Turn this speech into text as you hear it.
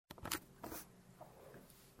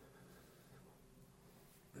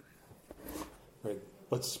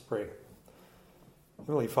Let's pray.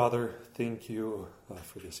 Heavenly Father, thank you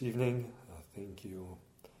for this evening. Thank you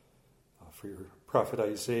for your prophet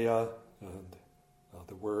Isaiah and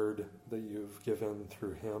the word that you've given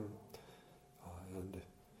through him, and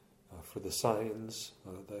for the signs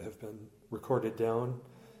that have been recorded down,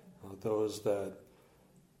 those that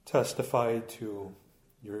testify to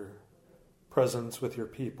your presence with your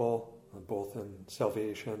people, both in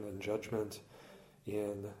salvation and judgment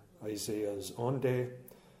in Isaiah's own day,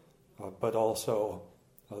 but also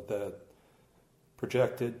that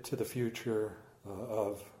projected to the future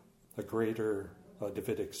of a greater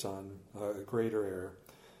Davidic son, a greater heir,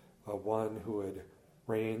 one who would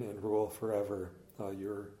reign and rule forever,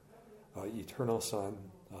 your eternal Son,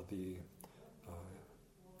 the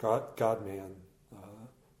God-man,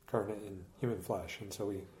 incarnate in human flesh. And so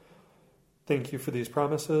we thank you for these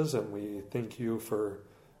promises, and we thank you for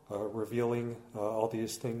revealing all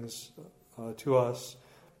these things to us,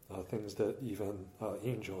 things that even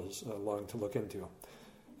angels long to look into.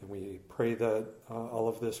 And we pray that all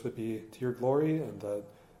of this would be to your glory, and that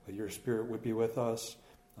your Spirit would be with us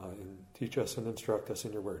and teach us and instruct us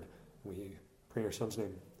in your word. We pray in your Son's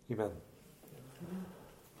name. Amen.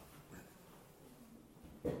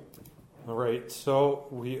 All right, so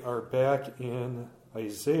we are back in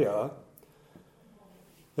Isaiah.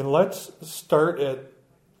 And let's start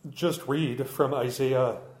just read from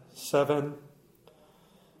Isaiah 7.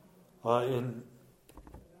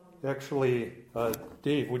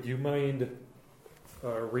 Dave, would you mind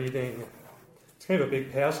reading? It's kind of a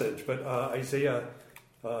big passage, but Isaiah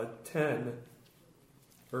 7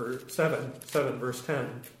 verse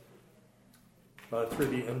 10, through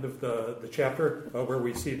the end of the chapter, where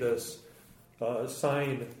we see this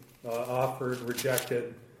sign offered,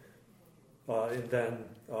 rejected, and then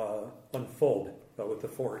unfold with the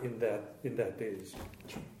four in that days.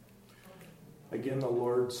 Again, the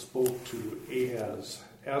Lord spoke to Ahaz,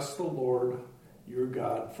 "Ask the Lord your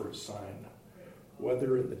God for a sign,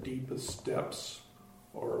 whether in the deepest depths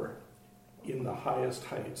or in the highest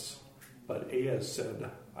heights." But Ahaz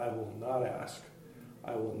said, "I will not ask.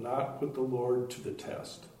 I will not put the Lord to the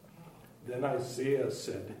test." Then Isaiah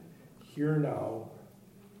said, "Hear now,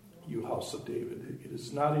 you house of David. It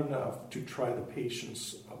is not enough to try the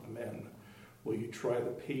patience of men. Will you try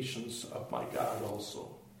the patience of my God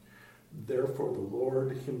also? Therefore the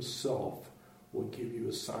Lord himself will give you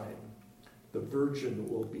a sign. The virgin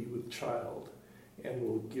will be with child and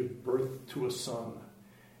will give birth to a son,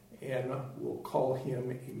 and will call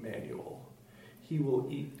him Emmanuel. He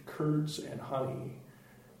will eat curds and honey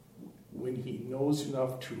when he knows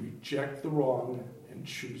enough to reject the wrong and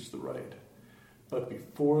choose the right. But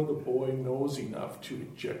before the boy knows enough to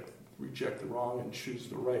reject the wrong and choose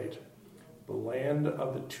the right, the land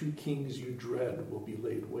of the two kings you dread will be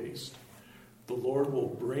laid waste. The Lord will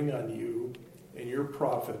bring on you and your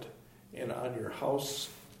prophet and on your house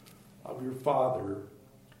of your father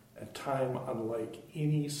a time unlike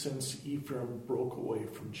any since Ephraim broke away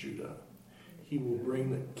from Judah. He will bring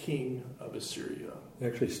the king of Assyria."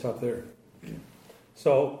 Actually, stop there.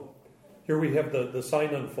 So here we have the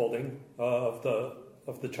sign unfolding of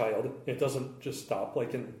the child. It doesn't just stop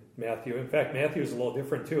like in Matthew. In fact, Matthew is a little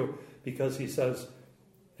different too, because he says,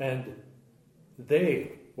 "And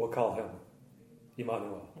they will call him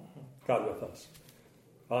Emmanuel," God with us.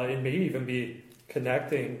 It may even be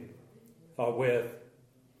connecting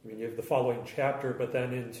you have the following chapter, but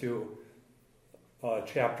then into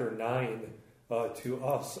chapter 9, to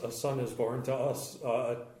us a son is born, to us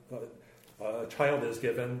a child is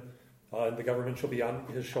given, and the government shall be on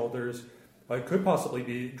his shoulders. It could possibly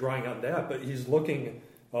be drawing on that, but he's looking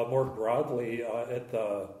more broadly at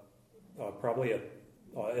the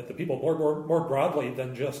people, more broadly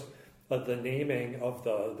than just the naming of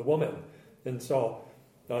the woman. And so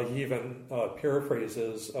he even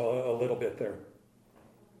paraphrases a little bit there.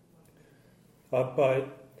 But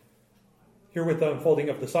here with the unfolding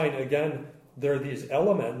of the sign, again, there are these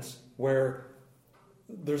elements where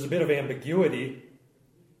there's a bit of ambiguity.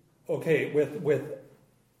 Okay, with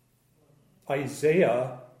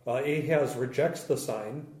Isaiah, Ahaz rejects the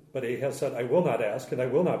sign, but Ahaz said, "I will not ask, and I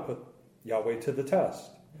will not put Yahweh to the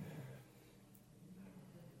test."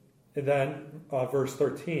 And then verse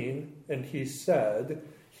 13, "And he said,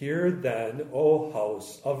 'Hear then, O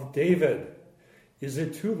house of David, is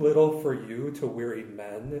it too little for you to weary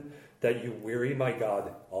men, that you weary my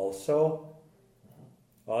God also?'"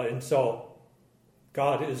 And so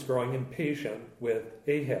God is growing impatient with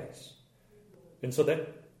Ahaz. And so that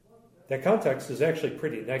context is actually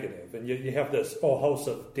pretty negative. And you have this, "O house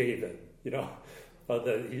of David,"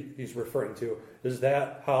 that he's referring to. Is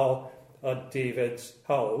that how David's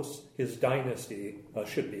house, his dynasty,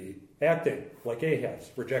 should be acting like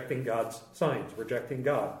Ahaz, rejecting God's signs, rejecting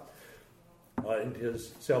God and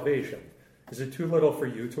his salvation. Is it too little for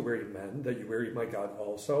you to weary men, that you weary my God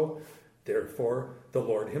also? Therefore, the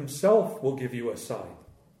Lord himself will give you a sign.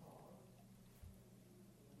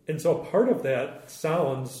 And so part of that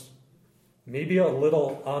sounds maybe a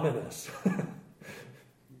little ominous.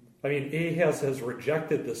 I mean, Ahaz has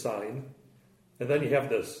rejected the sign, and then you have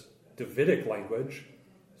this Davidic language.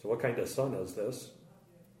 So what kind of son is this?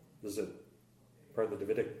 Is it part of the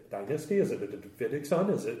Davidic dynasty? Is it a Davidic son?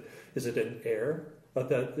 Is it an heir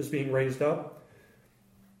that is being raised up?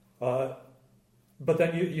 But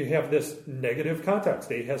then you have this negative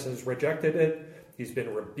context. Ahaz has rejected it. He's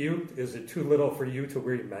been rebuked. Is it too little for you to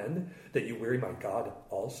weary men, that you weary my God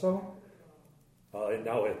also? And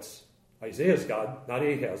now it's Isaiah's God, not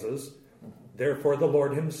Ahaz's. Therefore, the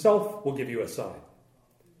Lord himself will give you a sign.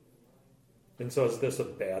 And so is this a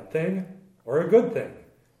bad thing or a good thing?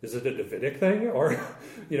 Is it a Davidic thing? Or,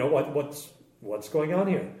 what's going on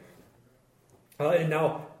here? And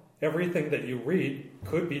now, everything that you read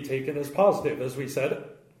could be taken as positive, as we said,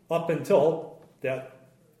 up until that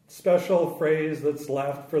special phrase that's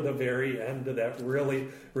left for the very end of that really,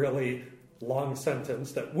 really long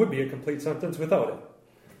sentence that would be a complete sentence without it.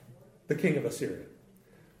 The king of Assyria.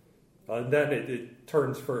 And then it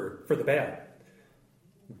turns for the bad.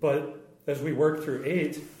 But as we work through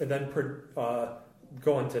 8 and then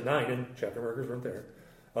go into 9, and chapter markers weren't there,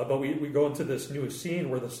 but we go into this new scene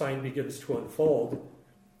where the sign begins to unfold,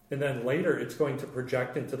 and then later it's going to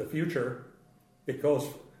project into the future. It goes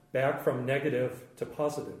back from negative to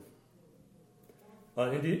positive.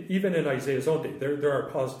 And even in Isaiah's own day, there are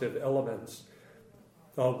positive elements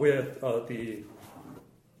with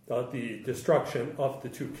the destruction of the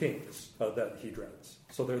 2 kings that he dreads.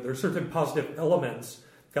 So there are certain positive elements.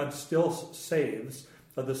 God still saves.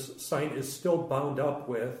 This sign is still bound up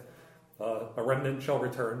with a remnant shall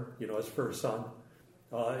return, his first son,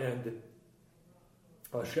 and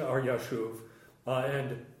She'ar Yashuv,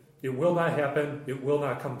 and it will not happen, it will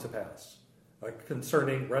not come to pass.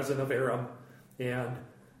 Concerning Rezin of Aram and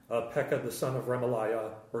Pekah the son of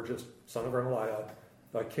Remaliah, or just son of Remaliah,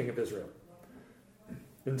 king of Israel.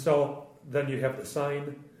 And so then you have the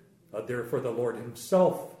sign, therefore the Lord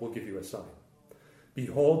himself will give you a sign.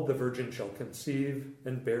 Behold, the virgin shall conceive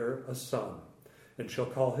and bear a son, and shall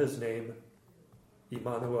call his name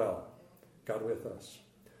Emmanuel, God with us.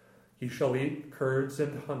 He shall eat curds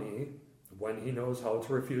and honey when he knows how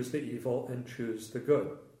to refuse the evil and choose the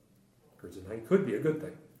good. Curds and honey could be a good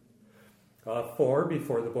thing. For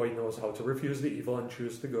before the boy knows how to refuse the evil and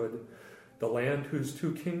choose the good, the land whose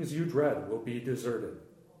 2 kings you dread will be deserted.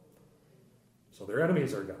 So their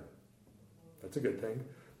enemies are gone. That's a good thing.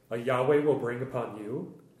 Yahweh will bring upon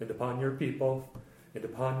you and upon your people and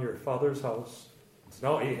upon your father's house.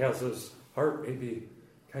 So now Ahaz's heart may be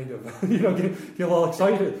kind of, get a little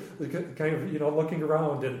excited, kind of, looking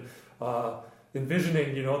around and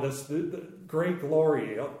envisioning, this the great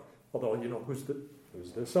glory. Although, who's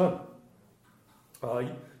the son?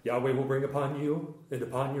 Yahweh will bring upon you and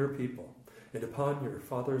upon your people and upon your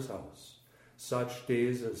father's house such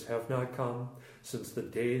days as have not come since the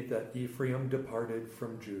day that Ephraim departed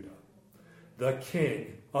from Judah, the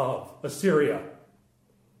king of Assyria.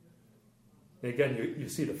 And again, you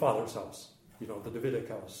see the father's house, the Davidic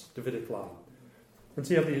house, Davidic line. And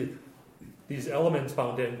so you have these elements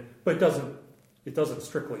bound in, but it doesn't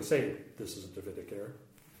strictly say this is a Davidic heir.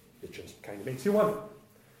 It just kind of makes you wonder.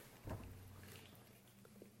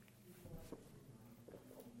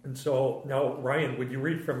 And so now, Ryan, would you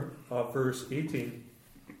read from verse 18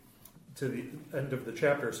 to the end of the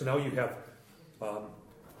chapter? So now you have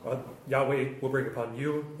Yahweh will bring upon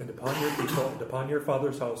you and upon your people and upon your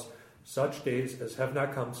father's house such days as have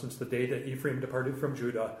not come since the day that Ephraim departed from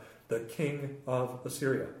Judah, the king of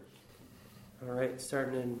Assyria. All right,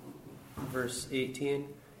 starting in verse 18.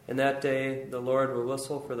 In that day the Lord will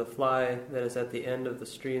whistle for the fly that is at the end of the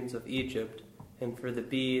streams of Egypt, and for the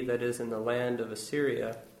bee that is in the land of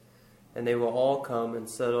Assyria, and they will all come and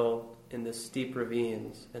settle in the steep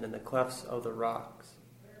ravines and in the clefts of the rocks,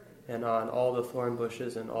 and on all the thorn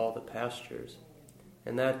bushes and all the pastures.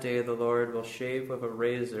 In that day the Lord will shave with a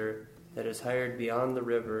razor that is hired beyond the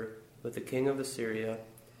river with the king of Assyria,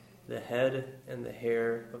 the head and the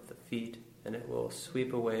hair of the feet, and it will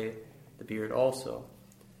sweep away the beard also.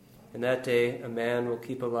 In that day a man will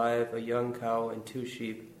keep alive a young cow and 2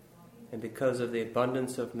 sheep, and because of the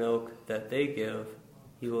abundance of milk that they give,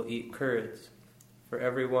 he will eat curds. For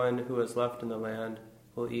everyone who is left in the land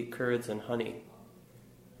will eat curds and honey.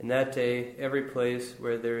 In that day every place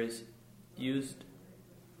where there is used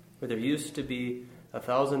where there used to be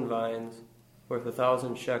 1,000 vines worth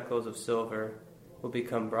 1,000 shekels of silver, will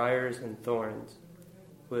become briars and thorns.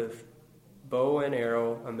 With bow and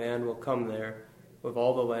arrow a man will come there, with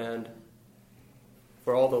all the land,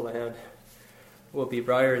 for all the land will be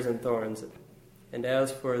briars and thorns. And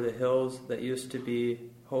as for the hills that used to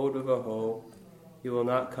be hoed with a hoe, you will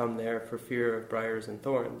not come there for fear of briars and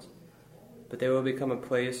thorns, but they will become a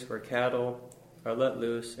place where cattle are let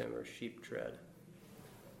loose and where sheep tread.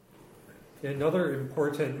 Another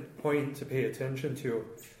important point to pay attention to,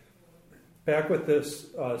 back with this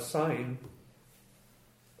sign,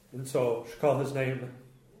 and so she called his name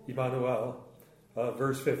Emmanuel,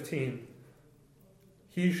 verse 15,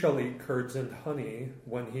 he shall eat curds and honey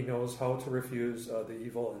when he knows how to refuse the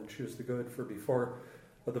evil and choose the good, for before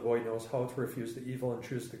the boy knows how to refuse the evil and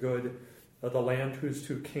choose the good, the land whose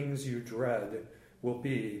two kings you dread will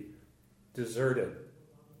be deserted.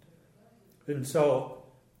 And so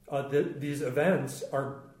these events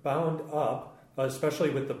are bound up, especially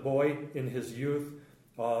with the boy in his youth,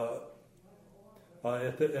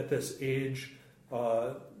 at this age,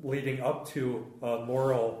 leading up to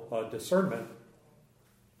moral discernment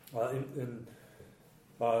in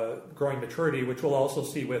growing maturity, which we'll also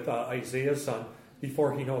see with Isaiah's son,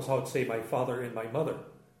 before he knows how to say my father and my mother.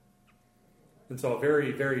 And so a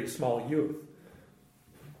very, very small youth.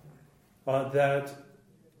 That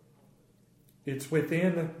it's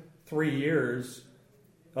within 3 years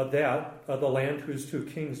that the land whose two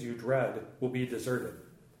kings you dread will be deserted.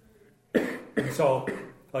 And so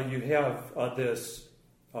you have this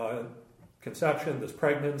conception, this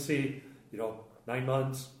pregnancy, 9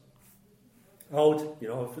 months out,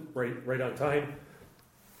 right on time,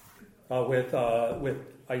 with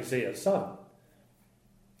Isaiah's son.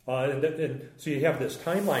 And so you have this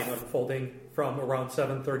timeline unfolding from around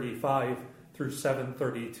 735 through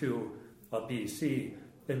 732 BC.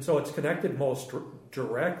 And so it's connected most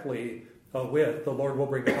directly with the Lord will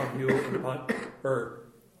bring upon you,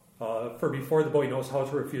 for before the boy knows how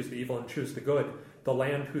to refuse the evil and choose the good, the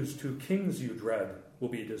land whose two kings you dread will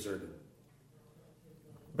be deserted.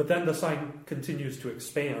 But then the sign continues to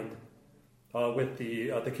expand with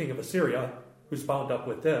the king of Assyria, who's bound up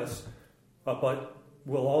with this, but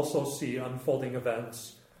we'll also see unfolding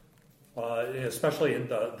events, especially in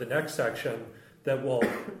the next section, that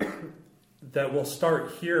will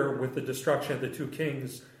start here with the destruction of the two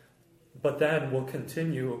kings, but then will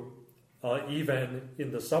continue even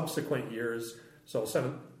in the subsequent years, so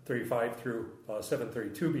 735 through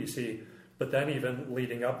 732 BC, but then even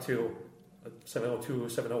leading up to 702,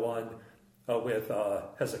 701 with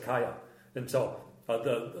Hezekiah. And so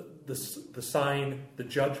the sign, the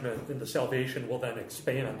judgment, and the salvation will then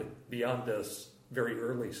expand beyond this very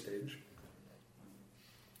early stage.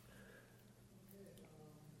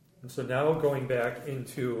 And so now going back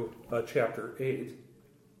into chapter 8.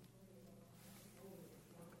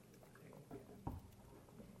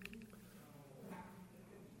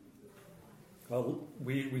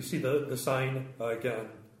 We see the sign again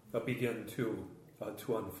begin to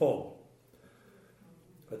unfold.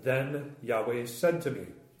 Then Yahweh said to me,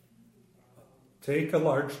 take a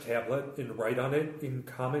large tablet and write on it in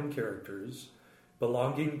common characters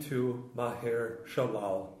belonging to Maher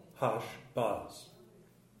Shalal Hash-Baz.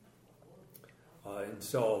 And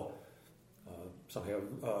so some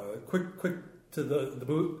have quick to the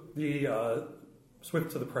boot, the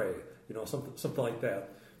swift to the prey, something like that.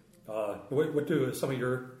 What do some of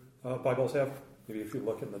your Bibles have? Maybe if you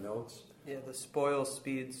look in the notes. Yeah, the spoil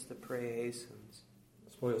speeds, the prey hastens.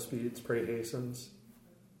 Spoil speeds, prey hastens.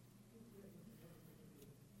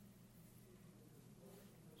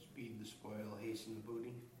 Speed the spoil, hasten the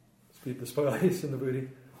booty. Speed the spoil, hasten the booty.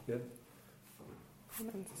 Yeah.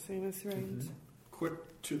 That's the same as right. Mm-hmm.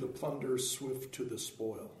 Quick to the plunder, swift to the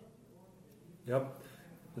spoil. Yep.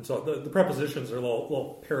 And so the prepositions are a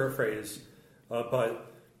little paraphrase,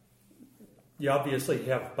 but you obviously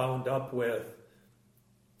have bound up with,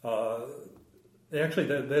 actually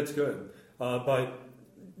that's good, but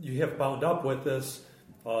you have bound up with this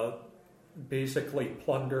basically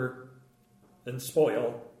plunder and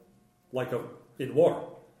spoil like in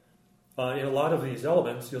war. In a lot of these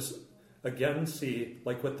elements, you'll again see,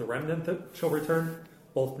 like with the remnant that shall return,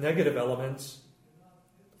 both negative elements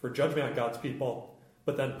for judgment on God's people,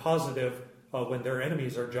 but then positive when their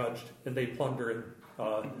enemies are judged and they plunder and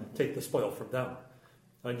take the spoil from them.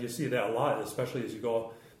 And you see that a lot, especially as you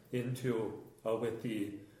go into with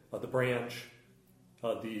the branch,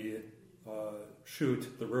 the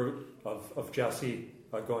shoot, the root of Jesse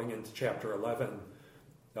going into chapter 11.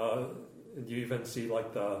 And you even see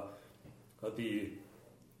like the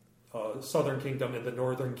southern kingdom and the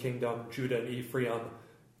northern kingdom, Judah and Ephraim,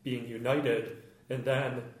 being united, and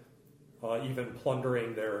then even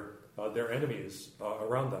plundering their enemies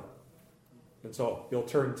around them. And so you'll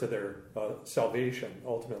turn to their salvation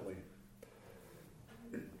ultimately.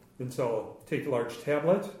 And so take a large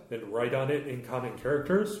tablet and write on it in common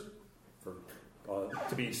characters for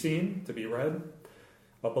to be seen, to be read,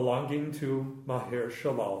 belonging to Maher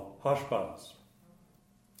Shalal Hashbaz.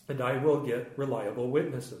 And I will get reliable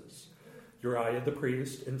witnesses, Uriah the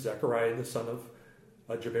priest and Zechariah the son of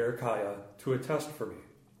Jeberechiah, to attest for me.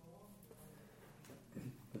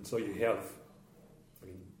 And so you have,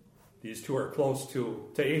 these two are close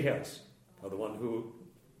to Ahaz, the one who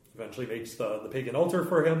eventually makes the pagan altar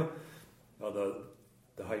for him, the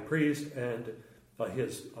high priest, and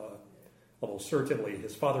his almost certainly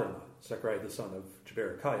his father-in-law, Zechariah the son of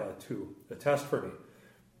Jeberechiah, to attest for me.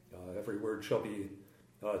 Every word shall be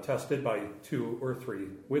attested by 2 or 3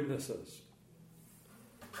 witnesses.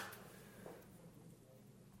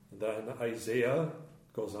 And then Isaiah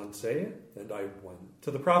goes on to say, and I went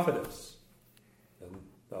to the prophetess. And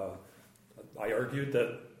I argued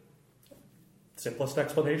that simplest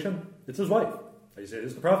explanation, it's his wife. Isaiah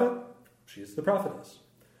is the prophet, she's the prophetess.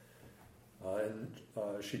 And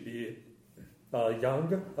she'd be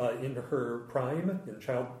young in her prime, in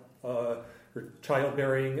her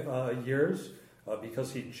childbearing years,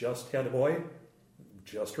 because he just had a boy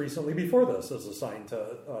just recently before this as a sign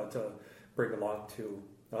to bring along to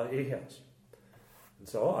Ahaz. And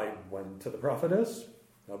so I went to the prophetess,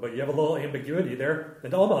 but you have a little ambiguity there,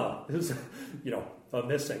 and Alma is,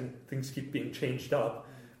 missing. Things keep being changed up.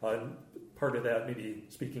 Part of that, maybe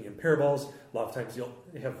speaking in parables, a lot of times you'll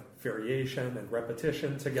have variation and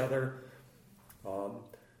repetition together.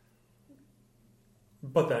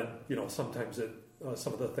 But then, sometimes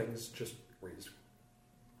some of the things just raise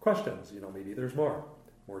questions. Maybe there's more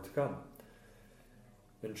to come.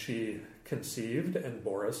 And she conceived and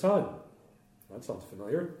bore a son. That sounds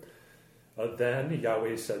familiar. Then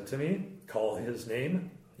Yahweh said to me, call his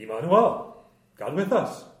name Emmanuel, God with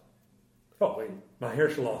us. Oh, wait, Maher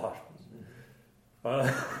Shalal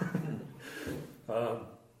Hashbaz.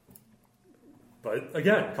 But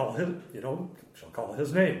again, shall call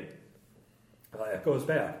his name. That goes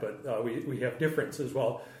back, but we have difference as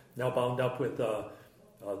well. Now bound up with the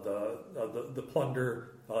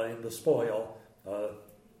plunder and the spoil,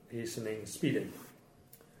 hastening, speeding.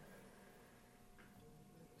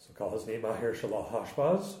 So call his name Maher Shalal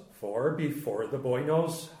Hashbaz, for before the boy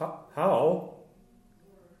knows how,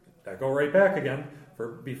 I go right back again, for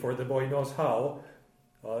before the boy knows how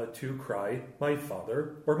to cry, my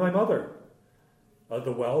father or my mother.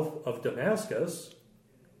 The wealth of Damascus,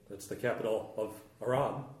 that's the capital of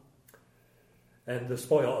Aram, and the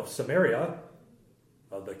spoil of Samaria,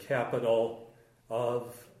 the capital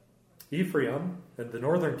of Ephraim and the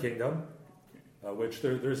northern kingdom, which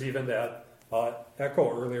there's even that echo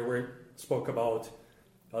earlier where it spoke about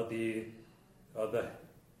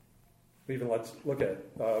even let's look at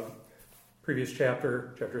previous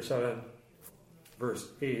chapter 7, verse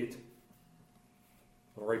 8.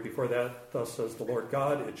 Right before that, thus says the Lord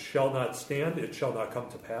God, it shall not stand, it shall not come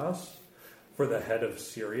to pass, for the head of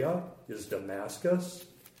Syria is Damascus.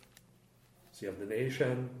 So you have the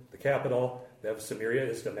nation, the capital, the head of Samaria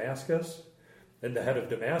is Damascus, and the head of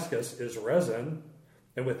Damascus is Rezin,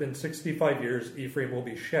 and within 65 years Ephraim will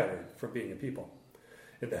be shattered from being a people.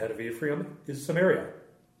 And the head of Ephraim is Samaria.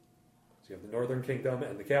 So you have the northern kingdom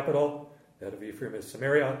and the capital, the head of Ephraim is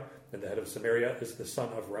Samaria, and the head of Samaria is the son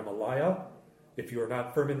of Remaliah. If you are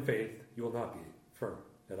not firm in faith, you will not be firm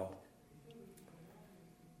at all.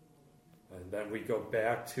 And then we go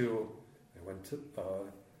back to, I went to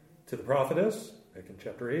the prophetess, back in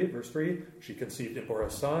chapter 8, verse 3. She conceived and bore a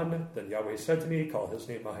son. Then Yahweh said to me, call his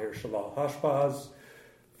name Maher Shalal Hashbaz,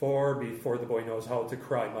 for before the boy knows how to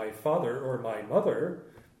cry, my father or my mother,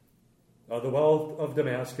 the wealth of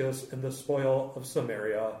Damascus and the spoil of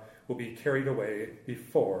Samaria will be carried away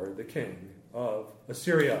before the king of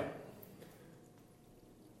Assyria.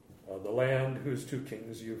 The land whose 2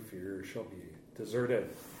 kings you fear shall be deserted.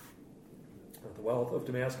 The wealth of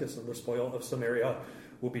Damascus and the spoil of Samaria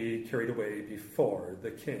will be carried away before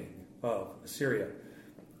the king of Assyria.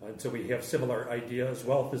 And so we have similar ideas.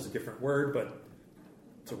 Wealth is a different word, but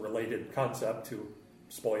it's a related concept to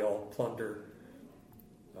spoil, plunder,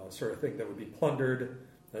 sort of thing that would be plundered.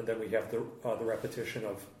 And then we have the repetition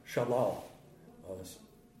of shalal.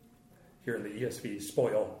 Here in the ESV,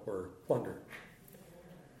 spoil or plunder.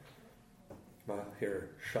 Maher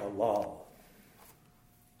Shalal,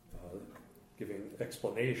 giving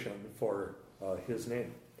explanation for his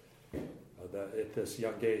name. That at this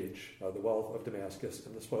young age, the wealth of Damascus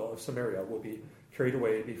and the spoil of Samaria will be carried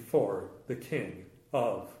away before the king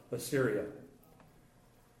of Assyria.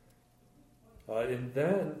 And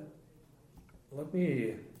then, let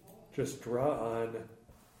me just draw on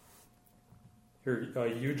here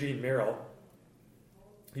Eugene Merrill.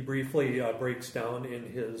 He briefly breaks down in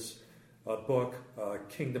his book,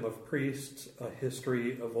 Kingdom of Priests, A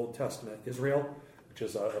History of Old Testament Israel, which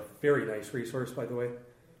is a very nice resource, by the way.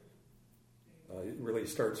 It really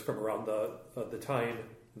starts from around the time,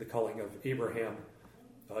 the calling of Abraham,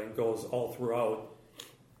 and goes all throughout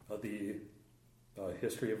the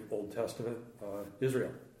history of Old Testament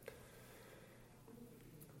Israel.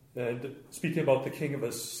 And speaking about the king of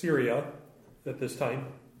Assyria at this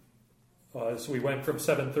time, so we went from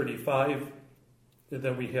 735, and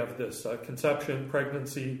then we have this conception,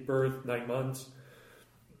 pregnancy, birth, 9 months.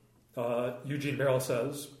 Eugene Merrill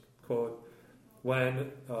says, quote,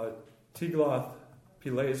 when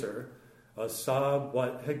Tiglath-Pileser saw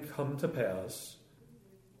what had come to pass,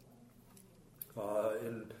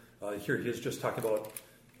 and here he is just talking about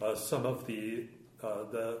some of the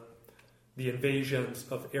invasions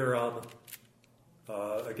of Aram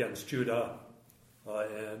against Judah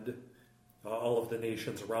and all of the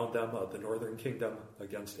nations around them, the northern kingdom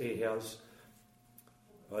against Ahaz.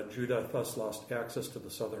 Judah thus lost access to the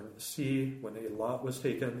southern sea when Eilat was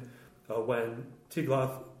taken. When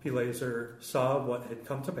Tiglath-Pileser saw what had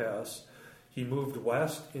come to pass, he moved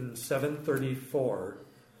west in 734,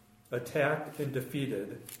 attacked and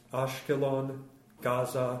defeated Ashkelon,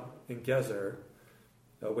 Gaza, and Gezer,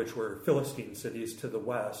 which were Philistine cities to the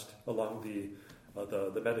west along the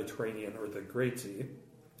Mediterranean or the Great Sea.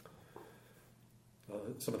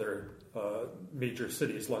 Some of their major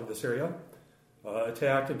cities along this area.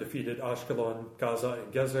 Attacked and defeated Ashkelon, Gaza,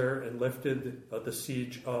 and Gezer, and lifted the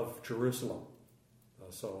siege of Jerusalem.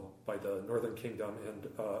 So by the northern kingdom and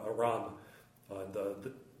Aram, and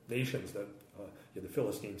the nations that the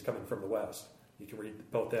Philistines coming from the west. You can read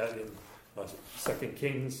about that in 2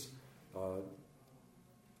 Kings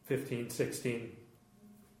 15, 16,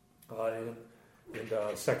 and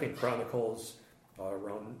 2 Chronicles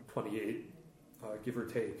around 28, give or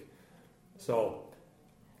take. So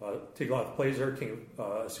Tiglath-Pileser, king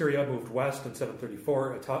of Assyria, moved west in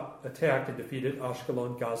 734, attacked and defeated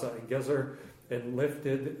Ashkelon, Gaza, and Gezer, and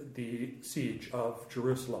lifted the siege of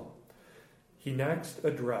Jerusalem. He next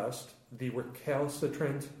addressed the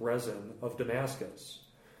recalcitrant Rezin of Damascus,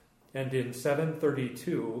 and in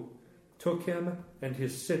 732 took him and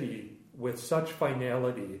his city with such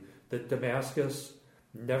finality that Damascus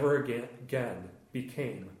never again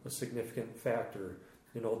became a significant factor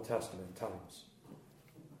in Old Testament times.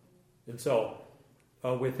 And so,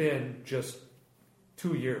 within just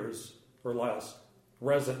 2 years or less,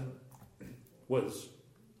 Rezin was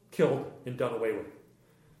killed and done away with.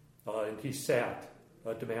 And he sacked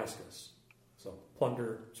Damascus. So,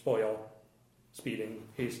 plunder, spoil, speeding,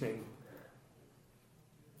 hastening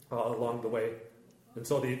along the way. And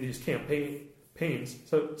so these campaigns,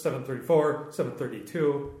 734,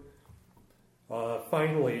 732,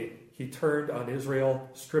 finally he turned on Israel,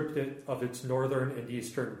 stripped it of its northern and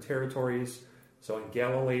eastern territories. So in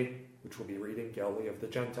Galilee, which we'll be reading, Galilee of the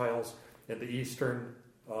Gentiles, and the eastern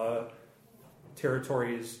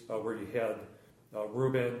territories where you had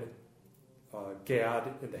Reuben,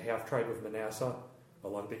 Gad, and the half-tribe of Manasseh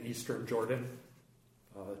along the eastern Jordan,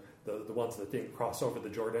 the ones that didn't cross over the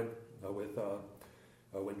Jordan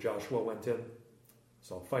when Joshua went in.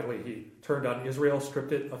 So finally he turned on Israel,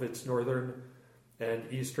 stripped it of its northern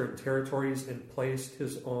and eastern territories, and placed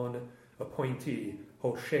his own appointee,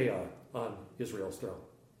 Hoshea, on Israel's throne.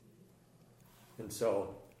 And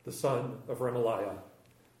so the son of Remaliah,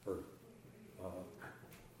 or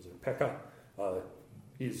was it Pekah,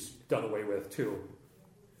 he's done away with too,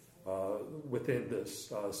 within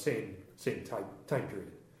this same time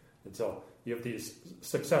period. And so you have these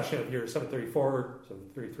succession of years, 734,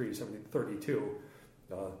 733, 732,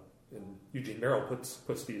 and Eugene Merrill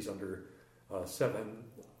puts these under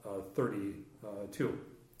 732.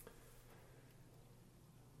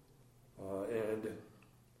 And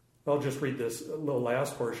I'll just read this little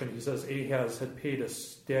last portion. He says, Ahaz had paid a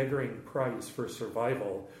staggering price for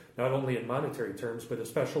survival, not only in monetary terms, but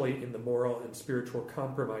especially in the moral and spiritual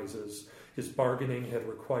compromises his bargaining had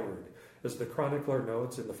required. As the chronicler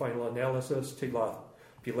notes, in the final analysis,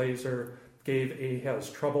 Tiglath-Pileser gave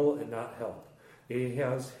Ahaz trouble and not help.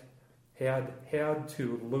 Ahaz had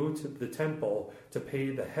to loot the temple to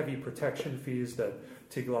pay the heavy protection fees that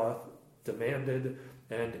Tiglath demanded,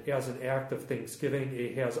 and as an act of thanksgiving,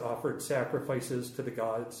 Ahaz offered sacrifices to the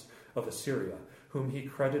gods of Assyria, whom he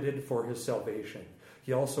credited for his salvation.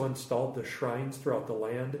 He also installed the shrines throughout the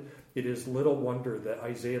land it is little wonder that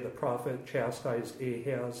Isaiah the prophet chastised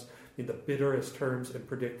Ahaz in the bitterest terms and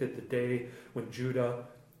predicted the day when Judah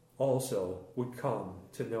also would come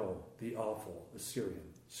to know the awful Assyrian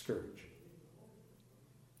scourge.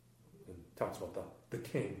 And talks about the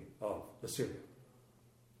king of Assyria.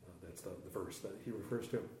 That's the verse that he refers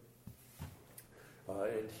to.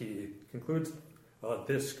 And he concludes,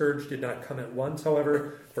 this scourge did not come at once,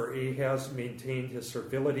 however, for Ahaz maintained his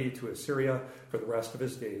servility to Assyria for the rest of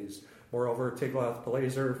his days. Moreover,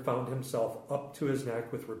 Tiglath-Pileser found himself up to his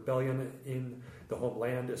neck with rebellion in the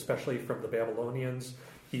homeland, especially from the Babylonians.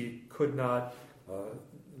 He could not,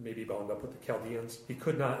 maybe bound up with the Chaldeans, he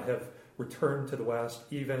could not have returned to the west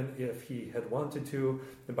even if he had wanted to,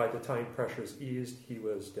 and by the time pressures eased, he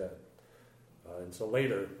was dead. And so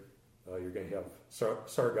later, you're going to have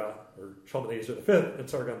Sargon, or Shalmaneser V, and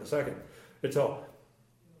Sargon II. And so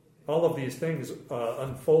all of these things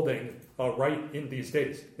unfolding right in these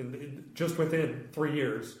days. Just within 3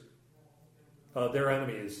 years, their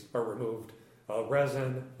enemies are removed.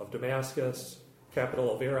 Rezin of Damascus,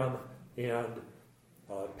 capital of Aram, and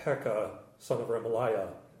Pekah, son of Remaliah,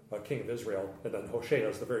 king of Israel, and then Hoshea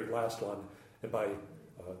is the very last one. And by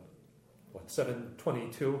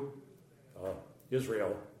 722,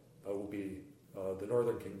 Israel will be, the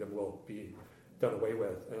northern kingdom will be done away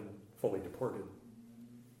with and fully deported.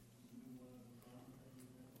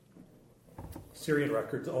 Syrian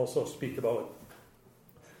records also speak about,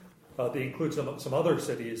 they include some other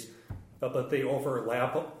cities, but they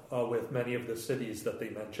overlap with many of the cities that they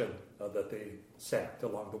mention that they sacked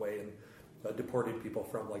along the way and deported people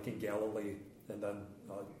from, like in Galilee and then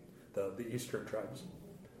the eastern tribes.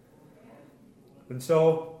 And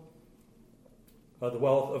so the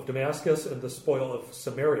wealth of Damascus and the spoil of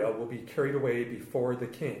Samaria will be carried away before the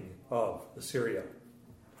king of Assyria.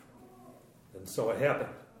 And so it happened.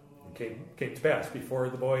 It came to pass before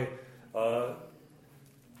the boy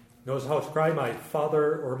knows how to cry, my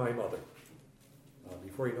father or my mother.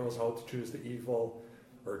 Before he knows how to choose the evil,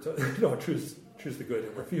 or to choose the good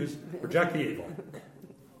and reject the evil.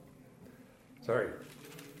 Sorry.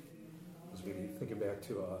 I was maybe thinking back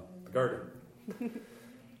to the garden.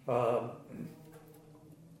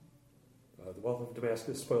 The wealth of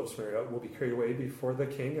Damascus, spoil of Samaria, will be carried away before the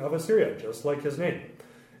king of Assyria, just like his name.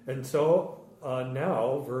 And so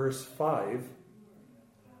now, verse 5,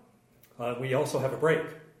 we also have a break.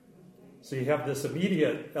 So you have this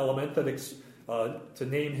immediate element that to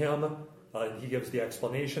name him, and he gives the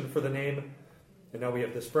explanation for the name. And now we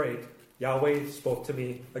have this break. Yahweh spoke to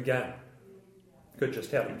me again. Could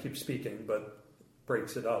just have him keep speaking, but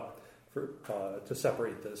breaks it up to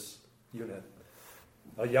separate this unit.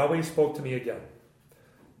 Yahweh spoke to me again.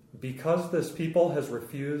 Because this people has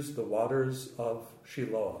refused the waters of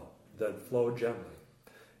Shiloah that flow gently,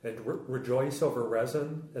 and rejoice over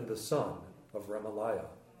Rezin and the son of Remaliah.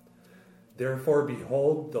 Therefore,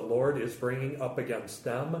 behold, the Lord is bringing up against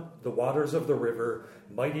them the waters of the river,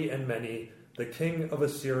 mighty and many, the king of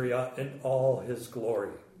Assyria in all his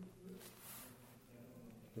glory.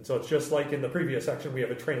 And so it's just like in the previous section, we have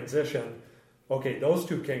a transition. Okay, those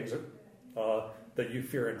two kings that you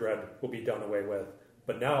fear and dread will be done away with.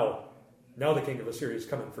 But now the king of Assyria is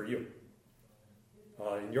coming for you,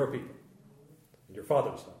 and your people, and your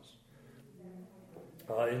father's house.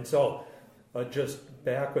 And so, just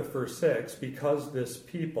back with verse 6, because this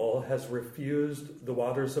people has refused the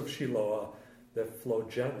waters of Shiloah that flow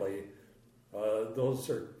gently, those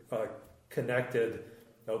are connected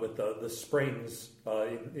with the springs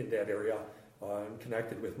in that area, and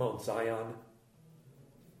connected with Mount Zion.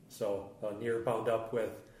 So near, bound up with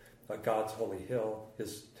God's holy hill,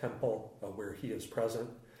 his temple, where he is present.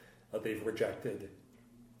 They've rejected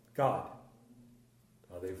God.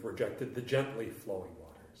 They've rejected the gently flowing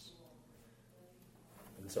waters.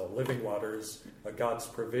 And so living waters, God's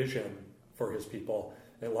provision for his people.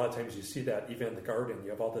 And a lot of times you see that even in the garden.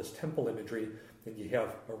 You have all this temple imagery, and you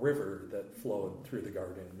have a river that flowed through the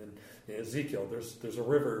garden. And in Ezekiel, there's a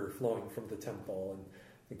river flowing from the temple, and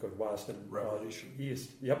I think going west and Revelation.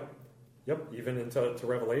 East. Yep, even into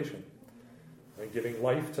Revelation. And giving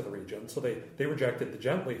life to the region. So they rejected the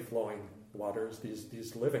gently flowing waters,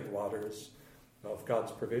 these living waters of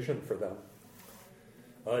God's provision for them.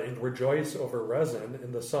 And rejoice over Rezin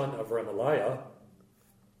and the son of Remaliah.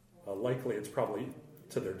 Likely it's probably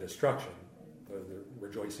to their destruction. They're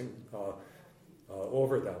rejoicing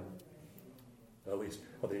over them. At least,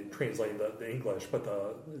 they translate the English, but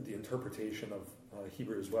the interpretation of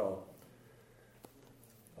Hebrew as well.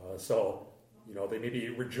 So, they maybe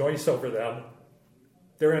rejoice over them.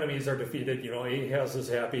 Their enemies are defeated. Ahaz is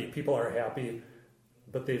happy. People are happy,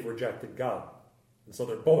 but they've rejected God. And so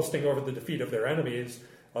they're boasting over the defeat of their enemies,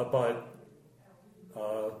 but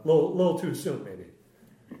a little too soon, maybe.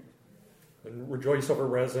 And rejoice over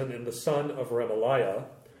Rezin and the son of Remaliah.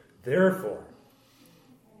 Therefore,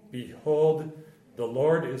 behold, the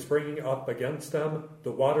Lord is bringing up against them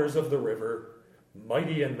the waters of the river,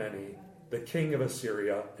 mighty and many, the king of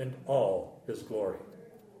Assyria, and all his glory.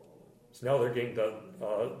 So now they're getting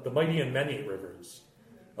the mighty and many rivers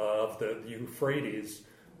of the Euphrates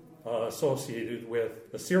associated with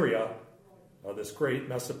Assyria, this great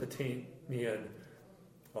Mesopotamian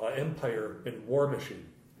empire and war machine.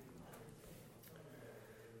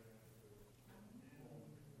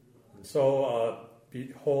 And so,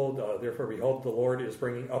 therefore, behold, the Lord is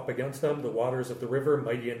bringing up against them the waters of the river,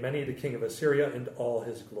 mighty and many, the king of Assyria, and all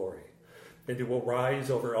his glory. And it will rise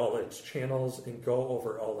over all its channels and go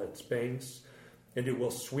over all its banks. And it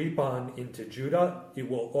will sweep on into Judah. It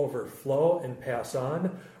will overflow and pass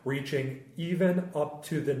on, reaching even up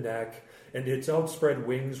to the neck. And its outspread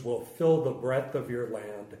wings will fill the breadth of your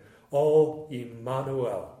land. O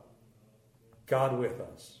Emmanuel, God with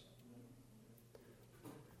us.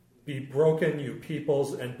 Be broken, you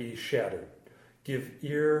peoples, and be shattered. Give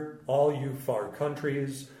ear, all you far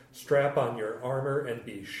countries. Strap on your armor and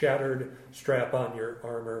be shattered. Strap on your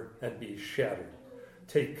armor and be shattered.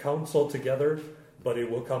 Take counsel together, but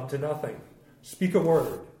it will come to nothing. Speak a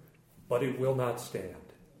word, but it will not stand.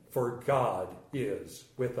 For God is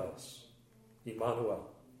with us.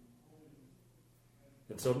 Emmanuel.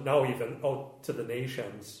 And so now even out to the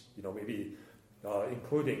nations, maybe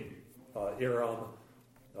including Aram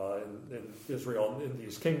and Israel in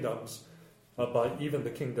these kingdoms, but even the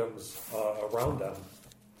kingdoms around them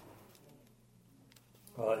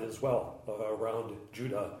as well, around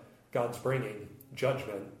Judah, God's bringing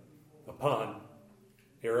judgment upon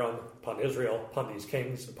Aram, upon Israel, upon these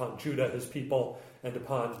kings, upon Judah, his people, and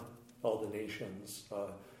upon all the nations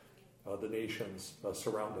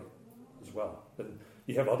surrounding as well. And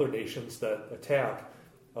you have other nations that attack,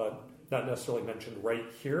 not necessarily mentioned right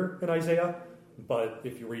here in Isaiah, but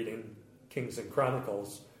if you read in Kings and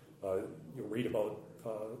Chronicles, you'll read about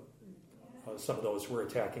some of those who were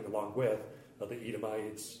attacking along with the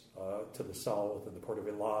Edomites to the south, and the port of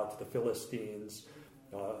Elah, to the Philistines,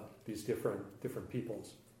 these different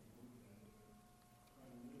peoples.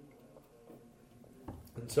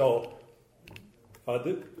 And so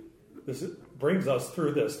this brings us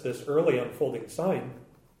through this early unfolding sign.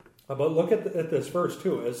 But look at this verse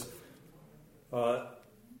too, as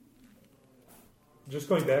just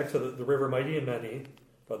going back to the river mighty and many,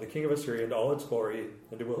 the king of Assyria and all its glory,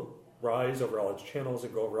 and it will rise over all its channels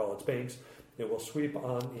and go over all its banks. It will sweep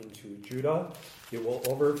on into Judah. It will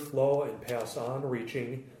overflow and pass on,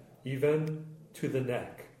 reaching even to the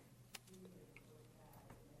neck.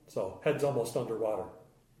 So, head's almost underwater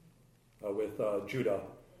with Judah.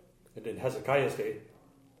 And in Hezekiah's day,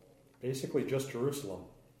 basically just Jerusalem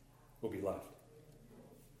will be left.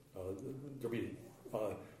 There'll be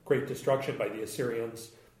great destruction by the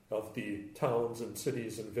Assyrians of the towns and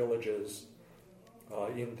cities and villages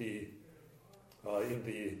in the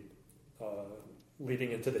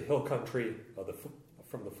leading into the hill country,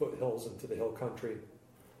 from the foothills into the hill country,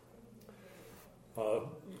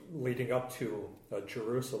 leading up to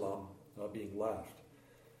Jerusalem being left.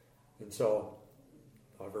 And so,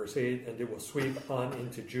 verse 8, and it will sweep on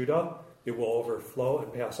into Judah, it will overflow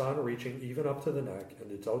and pass on, reaching even up to the neck,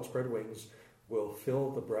 and its outspread wings will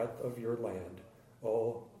fill the breadth of your land,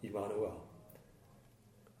 O Emmanuel,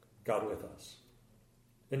 God with us.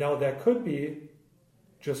 And now that could be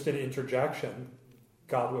just an interjection,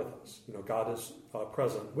 God with us. God is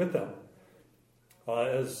present with them.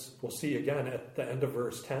 As we'll see again at the end of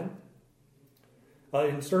verse 10.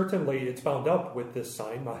 And certainly it's bound up with this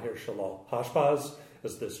sign, Maher Shalal Hashbaz,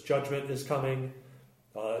 as this judgment is coming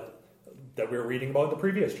that we were reading about in the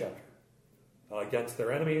previous chapter, against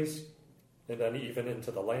their enemies, and then even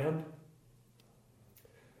into the land.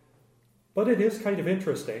 But it is kind of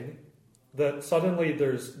interesting that suddenly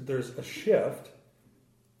there's a shift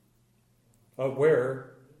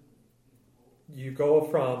where you go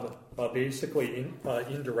from basically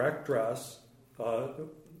indirect dress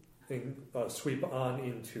sweep on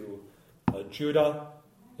into Judah,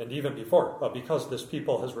 and even before, because this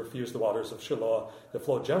people has refused the waters of Shiloah that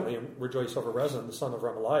flow gently, and rejoice over Rezin, the son of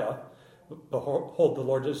Remaliah. Behold, the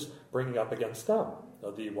Lord is bringing up against them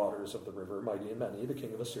the waters of the river, mighty and many, the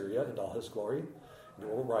king of Assyria, and all his glory. And it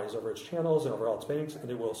will rise over its channels and over all its banks, and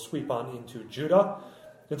it will sweep on into Judah.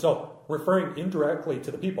 And so, referring indirectly to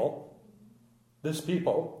the people, this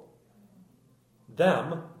people,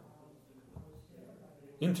 them,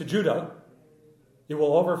 into Judah, it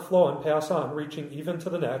will overflow and pass on, reaching even to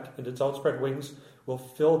the neck, and its outspread wings will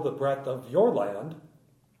fill the breadth of your land,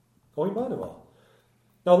 O Emmanuel.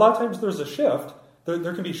 Now, a lot of times there's a shift.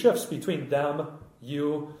 There can be shifts between them,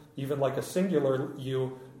 you, even like a singular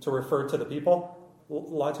you to refer to the people. A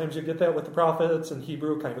lot of times you get that with the prophets in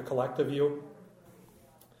Hebrew, kind of a collective you.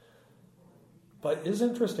 But it is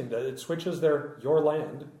interesting that it switches there, your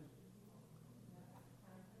land.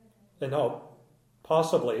 And now,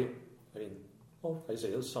 possibly,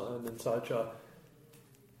 Isaiah's son and such, as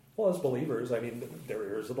believers, they're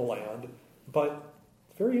heirs of the land. But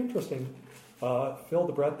very interesting, fill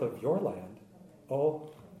the breadth of your land, O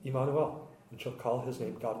Emmanuel, and shall call his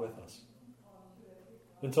name God with us.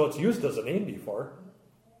 And so it's used as a name before.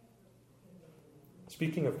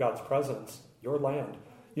 Speaking of God's presence, your land.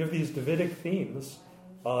 You have these Davidic themes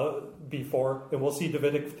before, and we'll see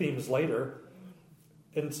Davidic themes later.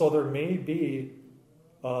 And so there may be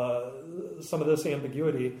some of this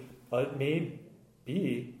ambiguity. It may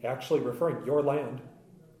be actually referring, your land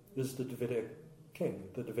is the Davidic king,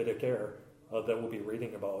 the Davidic heir that we'll be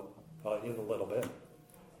reading about in a little bit.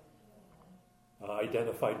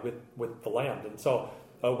 Identified with the land. And so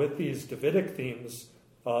with these Davidic themes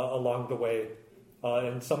along the way,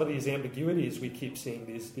 and some of these ambiguities we keep seeing,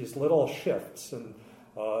 these little shifts and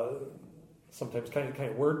sometimes kind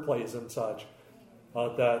of word plays and such,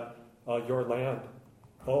 that your land,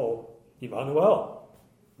 O Emmanuel,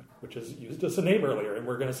 which is used as a name earlier, and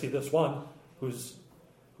we're going to see this one who's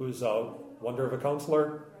wonder of a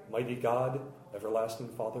counselor, mighty God, everlasting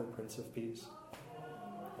Father, Prince of Peace.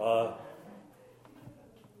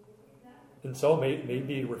 And so may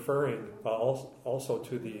be referring also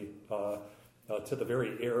to the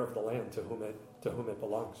very heir of the land to whom it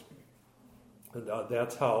belongs. And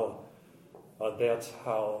that's how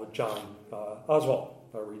John Oswald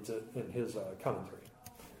reads it in his commentary.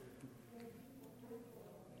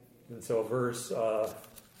 And so verse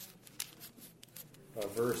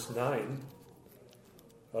 9,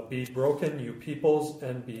 be broken, you peoples,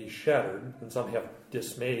 and be shattered. And some have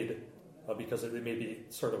dismayed because it may be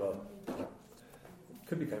sort of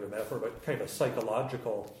could be kind of a metaphor, but kind of a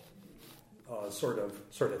psychological sort of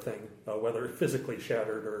thing, whether physically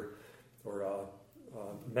shattered or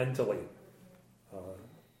mentally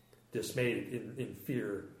dismayed in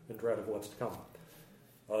fear and dread of what's to come.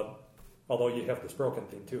 Although you have this broken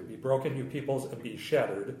thing too. Be broken, you peoples, and be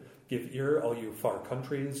shattered. Give ear, all you far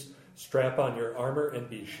countries. Strap on your armor and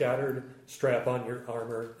be shattered. Strap on your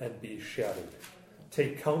armor and be shattered.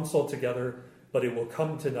 Take counsel together, but it will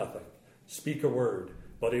come to nothing. Speak a word,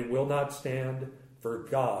 but it will not stand, for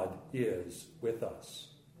God is with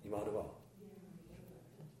us. Emmanuel.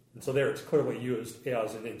 And so there it's clearly used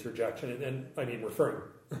as an interjection, and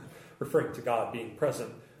referring to God being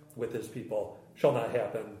present with his people, shall not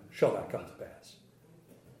happen, shall not come to pass.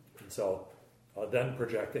 And so then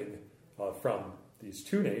projecting from these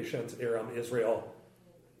two nations, Aram, Israel,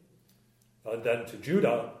 and then to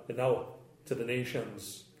Judah, and now to the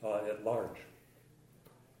nations at large.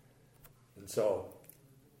 And so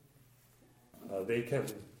they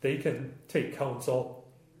can take counsel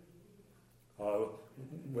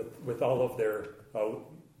with all of their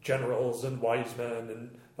generals and wise men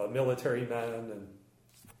and military men and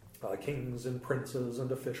kings and princes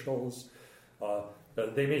and officials.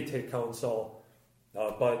 They may take counsel,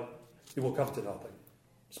 but it will come to nothing.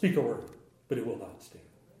 Speak a word, but it will not stand,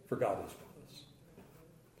 for God is with us.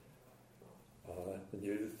 And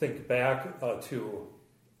you think back to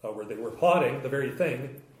where they were plotting the very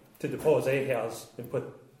thing to depose Ahaz and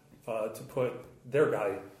to put their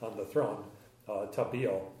guy on the throne,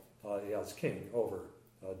 Tabeel, as king over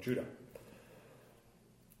Judah.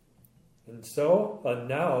 And so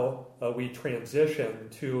now we transition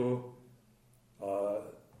to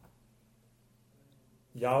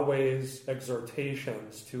Yahweh's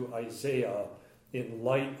exhortations to Isaiah in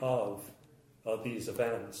light of these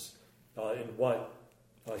events and what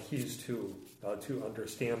he's to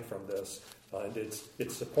understand from this. And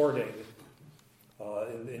it's supporting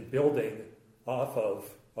and building off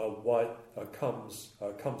of what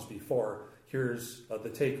comes before. Here's the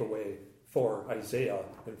takeaway for Isaiah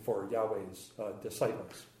and for Yahweh's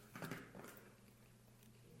disciples.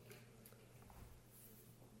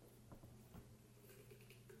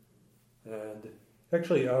 And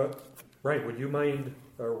actually, Ryan, would you mind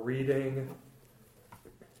reading,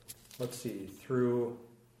 let's see, through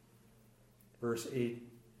verse 8?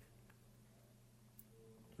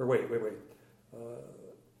 Or wait.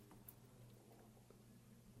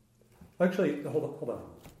 Actually, hold on.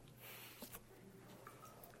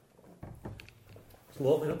 It's a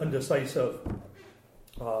little undecisive.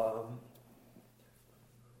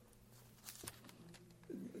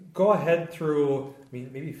 Go ahead through,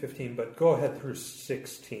 maybe 15, but go ahead through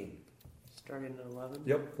 16. Starting at 11.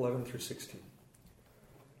 Yep, 11 through 16.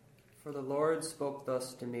 For the Lord spoke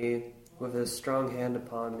thus to me with his strong hand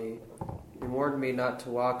upon me. He warned me not to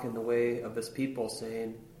walk in the way of his people,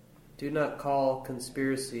 saying, do not call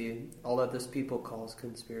conspiracy all that this people calls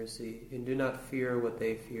conspiracy, and do not fear what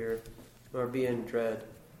they fear, nor be in dread.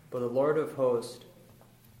 But the Lord of hosts,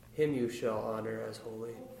 him you shall honor as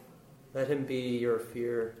holy. Let him be your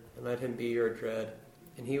fear, and let him be your dread.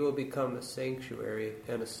 And he will become a sanctuary,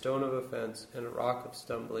 and a stone of offense, and a rock of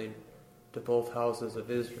stumbling to both houses of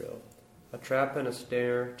Israel, a trap and a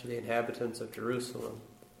snare to the inhabitants of Jerusalem.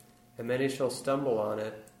 And many shall stumble on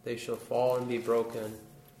it, they shall fall and be broken,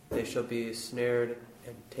 they shall be snared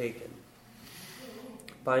and taken.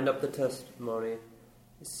 Bind up the testimony,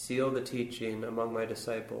 seal the teaching among my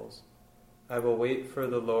disciples. I will wait for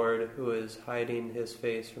the Lord, who is hiding his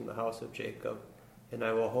face from the house of Jacob, and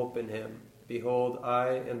I will hope in him. Behold, I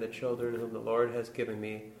and the children whom the Lord has given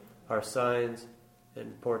me are signs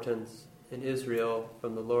and portents in Israel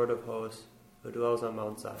from the Lord of hosts, who dwells on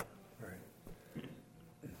Mount Zion. All right.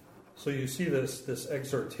 So you see this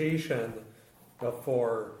exhortation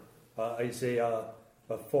for Isaiah,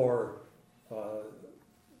 for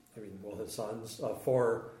his sons,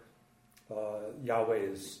 for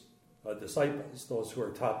Yahweh's disciples, those who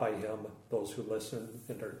are taught by him, those who listen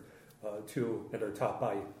and are taught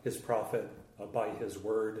by his prophet, by his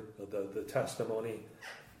word, the testimony,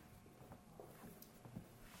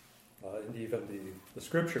 and even the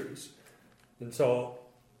scriptures. And so,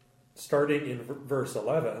 starting in verse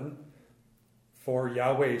 11, for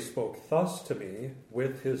Yahweh spoke thus to me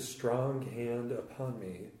with his strong hand upon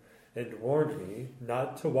me, and warned me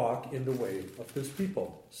not to walk in the way of his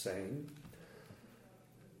people, saying.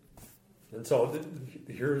 And so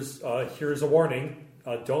here's a warning: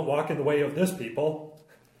 don't walk in the way of this people.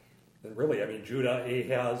 And really, Judah,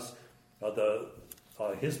 Ahaz,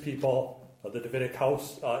 his people, the Davidic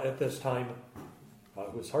house at this time,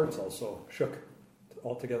 whose hearts also shook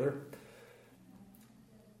altogether.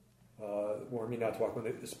 Warn me not to walk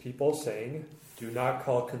with this people, saying, do not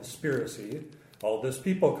call conspiracy all this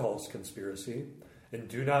people calls conspiracy, and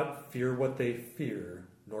do not fear what they fear,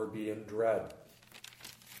 nor be in dread.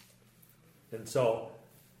 And so,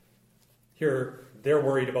 here, they're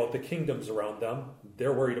worried about the kingdoms around them.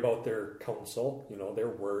 They're worried about their counsel, their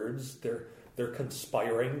words. They're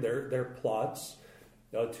conspiring, their plots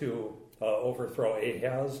to overthrow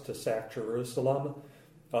Ahaz, to sack Jerusalem.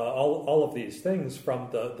 All of these things from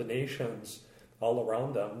the nations all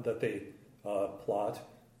around them that they plot.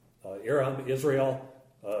 Aram, Israel,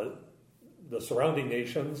 the surrounding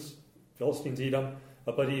nations, Philistines, Edom,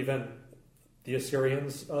 but even the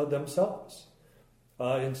Assyrians themselves.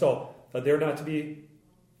 And so they're not to be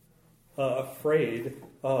afraid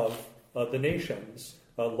of the nations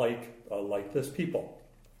like this people.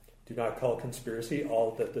 Do not call conspiracy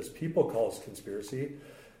all that this people calls conspiracy,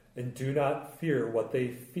 and do not fear what they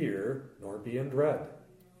fear, nor be in dread.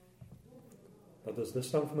 Now, does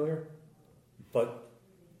this sound familiar? But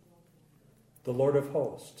the Lord of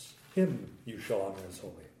hosts, him you shall honor as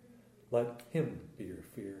holy. Let him be your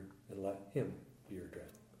fear, and let him be your dread.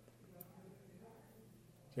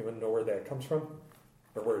 Does anyone know where that comes from?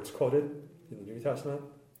 Or where it's quoted in the New Testament?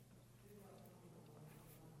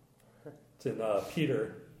 It's in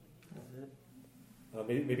Peter.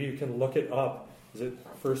 Maybe you can look it up. Is it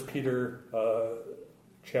 1 Peter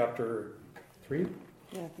chapter 3?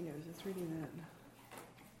 Yeah, I think I was just reading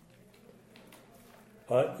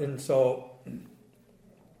that. And so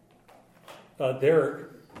there,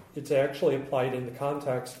 it's actually applied in the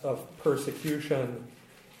context of persecution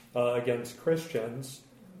against Christians,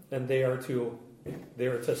 and they are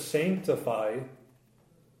to sanctify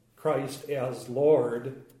Christ as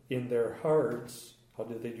Lord in their hearts. How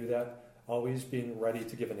did they do that? Always being ready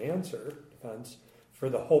to give an answer, defense, for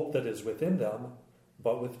the hope that is within them,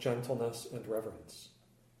 but with gentleness and reverence.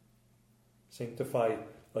 Sanctify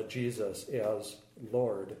Jesus as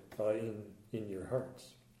Lord in your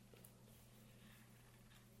hearts.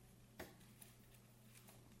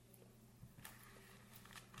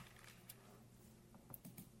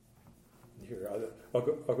 Here, I'll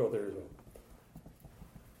go there as well.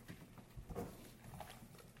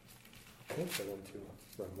 Oops, I went too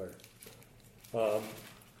wrong there.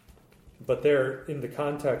 But there, in the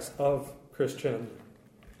context of Christian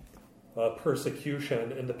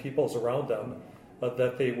persecution and the peoples around them,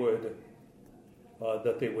 that they would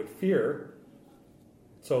fear.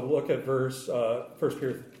 So look at 1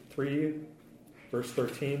 Peter 3, verse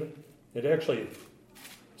 13. It actually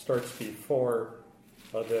starts before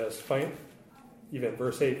this. Even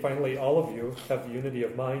verse 8, finally all of you have unity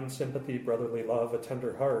of mind, sympathy, brotherly love, a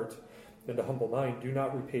tender heart. and a humble mind. Do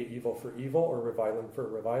not repay evil for evil or reviling for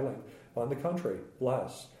reviling. On the contrary,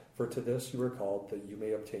 bless, for to this you are called, that you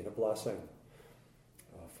may obtain a blessing.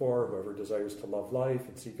 For whoever desires to love life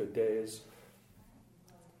and see good days.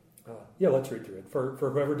 Let's read through it. For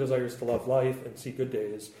whoever desires to love life and see good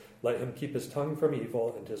days, let him keep his tongue from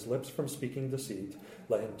evil and his lips from speaking deceit.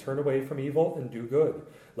 Let him turn away from evil and do good.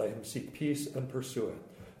 Let him seek peace and pursue it.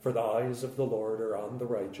 For the eyes of the Lord are on the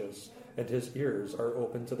righteous, and his ears are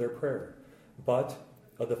open to their prayer. But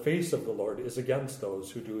the face of the Lord is against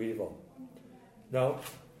those who do evil. Now,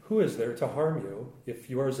 who is there to harm you if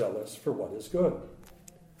you are zealous for what is good?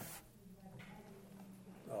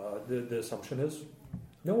 The assumption is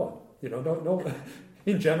no one. No.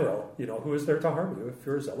 In general, who is there to harm you if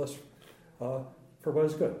you're zealous for what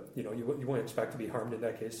is good? You won't expect to be harmed in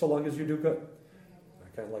that case, so long as you do good.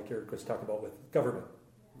 Kind of like Eric was talking about with government.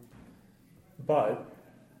 But,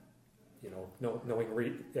 knowing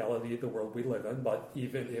reality of the world we live in, but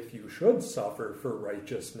even if you should suffer for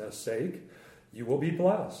righteousness' sake, you will be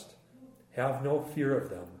blessed. Have no fear of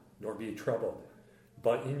them, nor be troubled.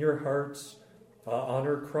 But in your hearts,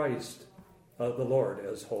 honor Christ, the Lord,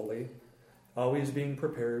 as holy, always being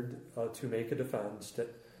prepared to make a defense to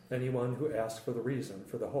anyone who asks for the reason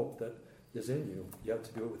for the hope that is in you, yet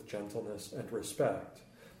to do it with gentleness and respect,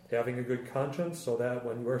 having a good conscience, so that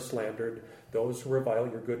when you are slandered, those who revile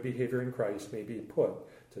your good behavior in Christ may be put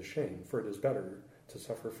to shame. For it is better to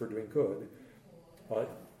suffer for doing good,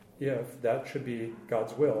 if that should be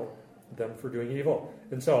God's will, than for doing evil.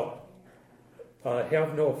 And so,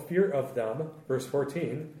 have no fear of them, verse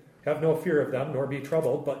 14, have no fear of them, nor be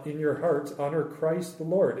troubled, but in your hearts honor Christ the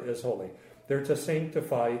Lord as holy. They're to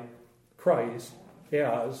sanctify Christ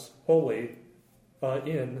as holy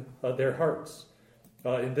in their hearts.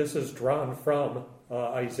 And this is drawn from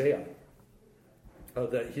Isaiah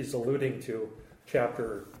that he's alluding to,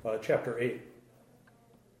 chapter 8.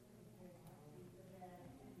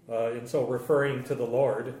 And so referring to the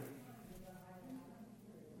Lord,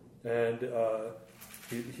 and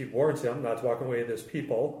he warns him not to walk away with his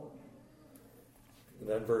people. And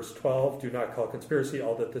then verse 12, do not call conspiracy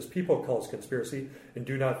all that this people calls conspiracy, and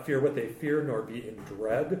do not fear what they fear, nor be in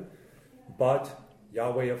dread, but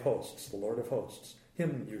Yahweh of hosts, the Lord of hosts,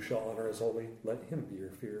 him you shall honor as holy. Let him be your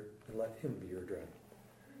fear, and let him be your dread.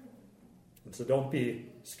 And so don't be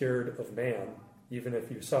scared of man, even if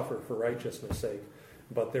you suffer for righteousness' sake,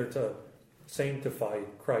 but they're to sanctify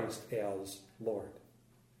Christ as Lord.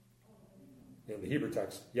 In the Hebrew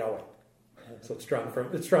text, Yahweh. So it's drawn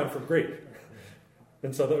from Greek.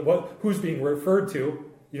 And so who's being referred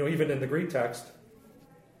to, even in the Greek text,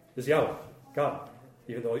 is Yahweh, God,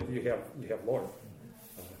 even though you have Lord,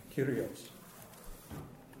 Kyrios.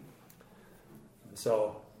 And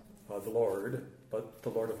so the Lord, but the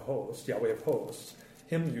Lord of hosts, Yahweh of hosts,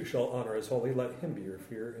 him you shall honor as holy. Let him be your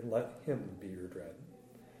fear, and let him be your dread.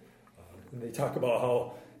 And they talk about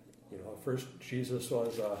how, first Jesus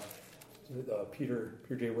was Peter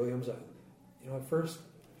J. Williams. At first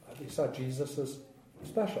they saw Jesus as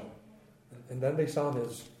special, and then they saw him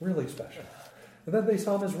as really special, and then they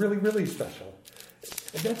saw him as really, really special,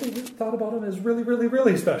 and then they thought about him as really, really,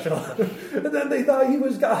 really special, and then they thought he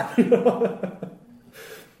was God.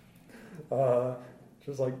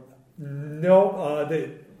 Just like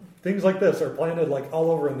things like this are planted like all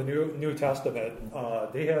over in the New Testament.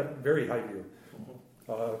 They had very high view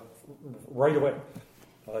right away.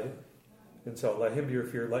 And so let him be your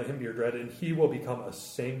fear, let him be your dread, and he will become a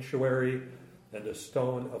sanctuary and a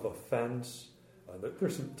stone of offense.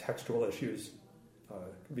 There's some textual issues.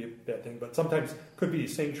 Could be a bad thing, but sometimes could be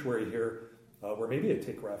sanctuary here, where maybe it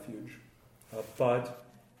take refuge. But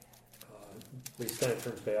at least then it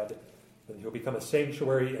turns bad. And he'll become a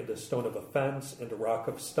sanctuary and a stone of offense and a rock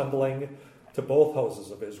of stumbling to both houses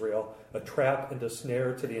of Israel, a trap and a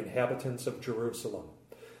snare to the inhabitants of Jerusalem.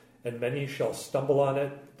 And many shall stumble on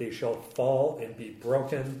it, they shall fall and be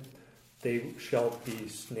broken, they shall be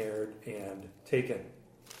snared and taken.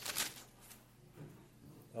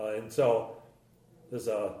 And so there's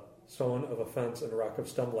a stone of offense and a rock of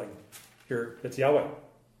stumbling. Here it's Yahweh.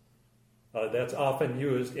 That's often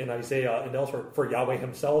used in Isaiah and elsewhere for Yahweh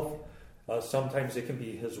himself. Sometimes it can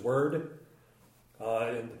be his word.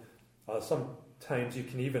 And sometimes you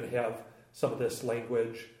can even have some of this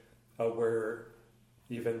language where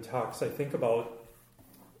even talks, I think about,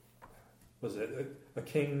 was it, a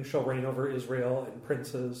king shall reign over Israel and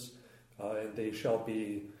princes, and they shall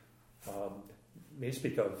be, may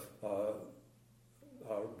speak of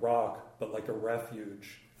rock, but like a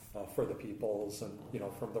refuge for the peoples and,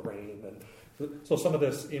 from the rain. And so some of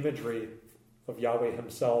this imagery of Yahweh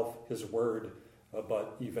himself, his word,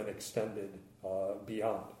 but even extended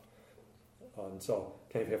beyond. And so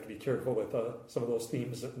kind of have to be careful with some of those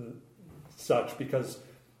themes and such, because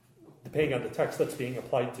depending on the text that's being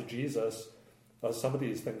applied to Jesus, some of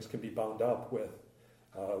these things can be bound up with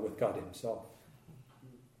God himself.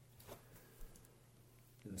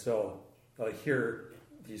 And so here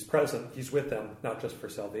he's present, he's with them, not just for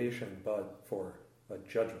salvation, but for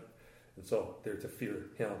judgment. And so they're to fear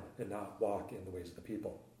him and not walk in the ways of the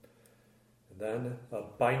people. And then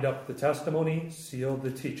bind up the testimony, seal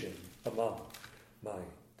the teaching among my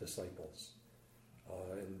disciples.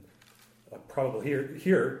 And probably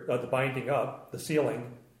here the binding up, the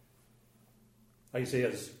sealing,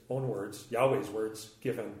 Isaiah's own words, Yahweh's words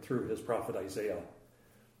given through his prophet Isaiah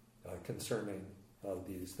concerning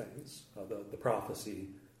these things, the prophecy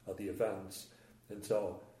of the events. And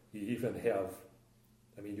so you even have,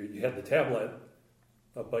 you have the tablet,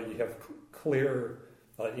 but you have clear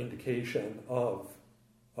indication of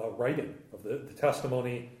writing, of the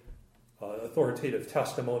testimony, authoritative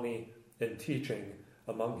testimony and teaching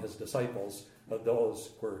among his disciples.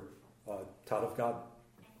 Those were taught of God,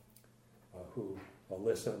 who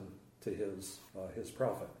listened to his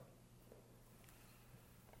prophet.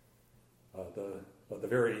 The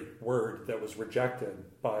very word that was rejected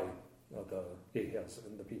by the Ahaz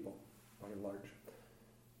and the people, by and large.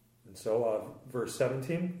 And so, verse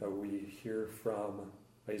 17, we hear from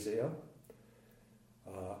Isaiah.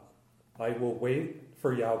 I will wait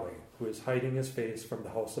for Yahweh, who is hiding his face from the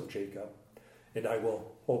house of Jacob, and I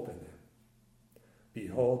will hope in him.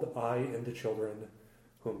 Behold, I and the children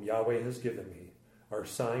whom Yahweh has given me are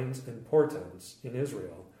signs and portents in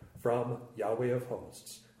Israel from Yahweh of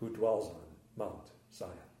hosts, who dwells on Mount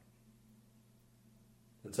Zion.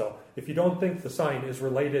 And so, if you don't think the sign is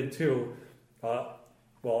related to,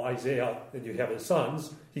 Isaiah, and you have his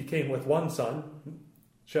sons, he came with one son,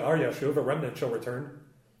 She'ar Yashuv, a remnant shall return.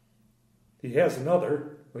 He has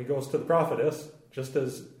another when he goes to the prophetess, just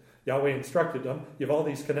as Yahweh instructed him. You have all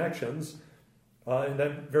these connections. And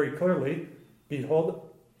then very clearly, behold,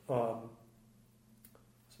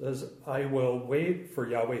 says, I will wait for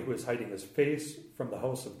Yahweh, who is hiding his face from the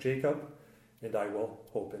house of Jacob, and I will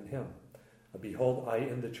hope in him. Behold, I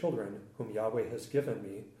and the children whom Yahweh has given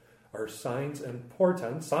me are signs and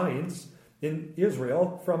portents, signs in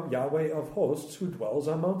Israel from Yahweh of hosts, who dwells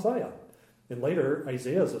on Mount Zion. And later,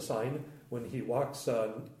 Isaiah is a sign when he walks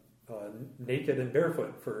naked and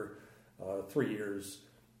barefoot for 3 years,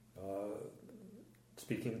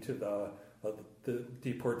 speaking to the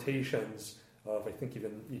deportations of, I think,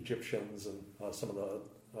 even Egyptians and some of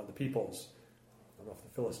the peoples. I don't know if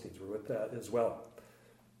the Philistines were with that as well.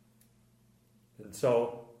 And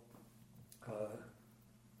so,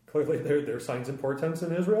 clearly there are signs and portents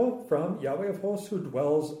in Israel from Yahweh of hosts, who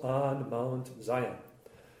dwells on Mount Zion.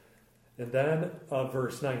 And then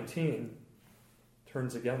verse 19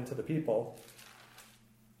 turns again to the people.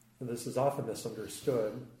 And this is often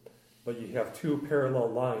misunderstood, but you have two parallel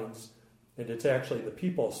lines, and it's actually the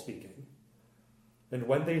people speaking. And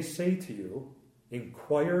when they say to you,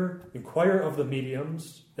 inquire of the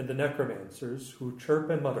mediums and the necromancers who chirp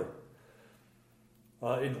and mutter.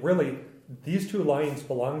 And really, these two lines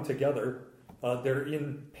belong together. They're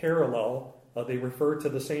in parallel. They refer to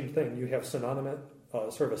the same thing. You have sort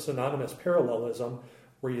of a synonymous parallelism,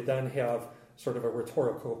 where you then have sort of a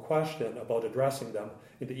rhetorical question about addressing them.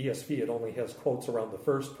 In the ESV, it only has quotes around the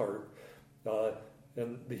first part.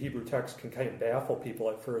 And the Hebrew text can kind of baffle people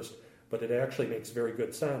at first, but it actually makes very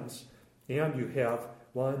good sense. And you have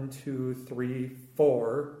 1, 2, 3,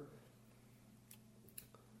 4,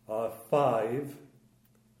 5,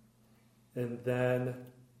 and then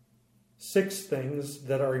 6 things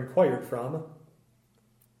that are inquired from.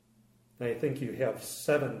 And I think you have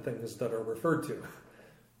 7 things that are referred to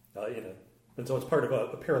in it. And so it's part of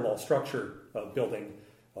a parallel structure building.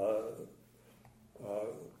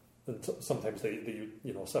 And sometimes they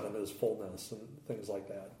 7 is fullness and things like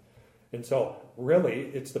that. And so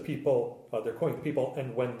really it's the people, they're quoting the people,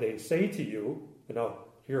 and when they say to you,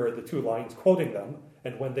 here are the 2 lines quoting them,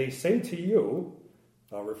 and when they say to you,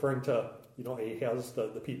 referring to, Ahaz,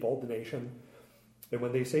 the people, the nation, and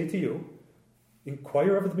when they say to you,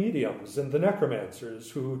 inquire of the mediums and the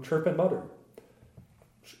necromancers who chirp and mutter.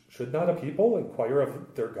 Should not a people inquire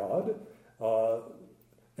of their God?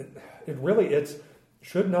 And really it's,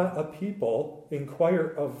 should not a people inquire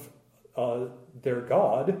of their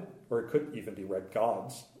God, or it could even be read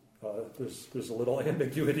gods. There's a little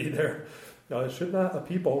ambiguity there. Should not a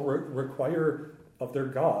people require of their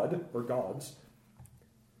God, or gods?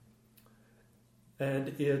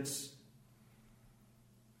 And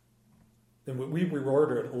we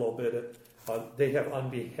reorder it a little bit. They have on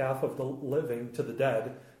behalf of the living to the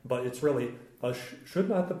dead. but it's really, should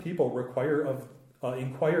not the people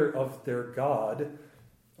inquire of their God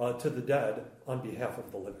to the dead on behalf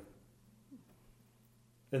of the living?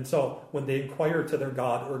 And so when they inquire to their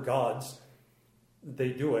God or gods, they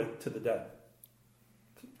do it to the dead.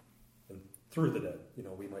 And through the dead,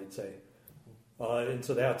 we might say. And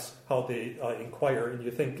so that's how they inquire. And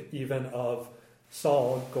you think even of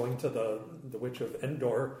Saul going to the witch of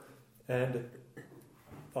Endor, and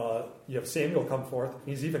you have Samuel come forth.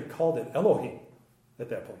 He's even called an Elohim at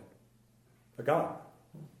that point, a god,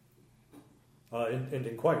 and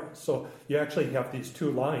inquire. So you actually have these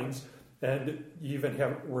two lines, and you even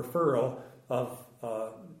have referral of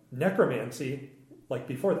necromancy, like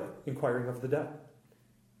before that, inquiring of the dead.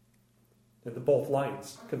 And both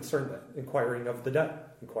lines concern that, inquiring of the dead,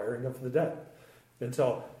 inquiring of the dead. And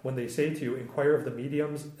so when they say to you, inquire of the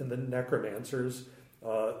mediums and the necromancers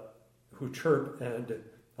who chirp and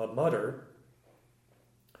mutter,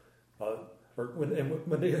 or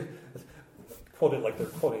when they quote it like they're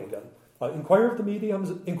quoting again, inquire of the mediums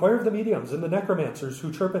and the necromancers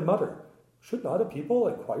who chirp and mutter. Should not a people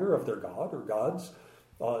inquire of their god or gods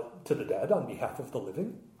to the dead on behalf of the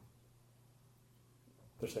living?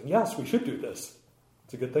 They're saying, yes, we should do this.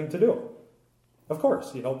 It's a good thing to do. Of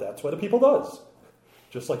course, that's what a people does.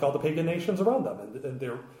 Just like all the pagan nations around them. And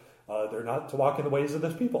they're not to walk in the ways of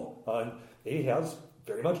this people. And Ahaz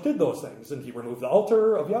very much did those things. And he removed the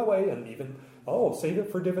altar of Yahweh and even, saved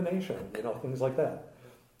it for divination, things like that.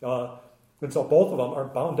 And so both of them are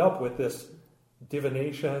bound up with this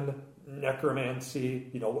divination,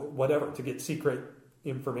 necromancy, whatever, to get secret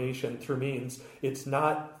information through means. It's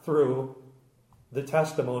not through the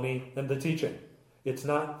testimony and the teaching. It's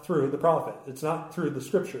not through the prophet. It's not through the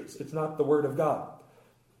scriptures. It's not the word of God.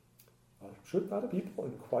 Should not a people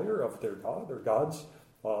inquire of their god or gods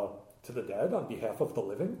to the dead on behalf of the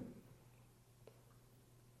living?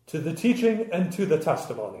 To the teaching and to the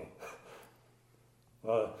testimony.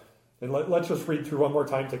 And let's just read through one more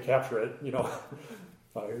time to capture it.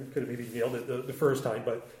 I could have maybe nailed it the first time,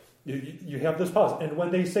 but you have this pause. And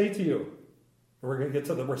when they say to you, and we're going to get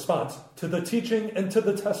to the response, to the teaching and to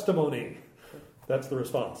the testimony. That's the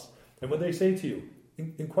response. And when they say to you,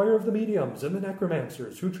 inquire of the mediums and the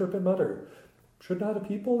necromancers who chirp and mutter, should not a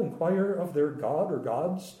people inquire of their god or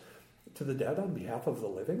gods to the dead on behalf of the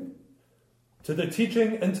living? To the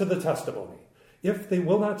teaching and to the testimony. If they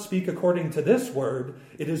will not speak according to this word,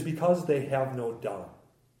 it is because they have no dawn.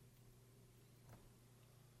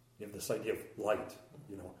 You have this idea of light,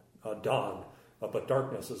 dawn. But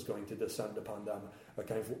darkness is going to descend upon them, a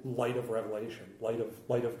kind of light of revelation, light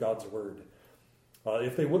of God's word.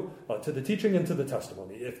 If they will, to the teaching and to the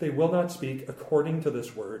testimony, if they will not speak according to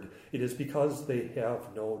this word, it is because they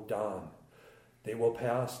have no dawn. They will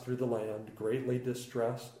pass through the land greatly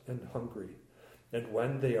distressed and hungry. And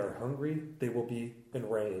when they are hungry, they will be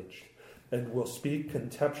enraged and will speak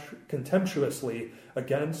contemptuously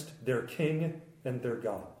against their king and their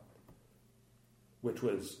God, which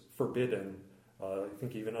was forbidden, I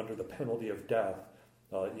think even under the penalty of death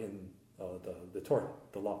in the Torah,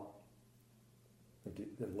 the law,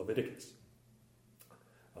 in Leviticus.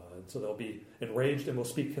 And so they'll be enraged and will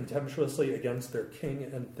speak contemptuously against their king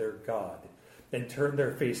and their God, and turn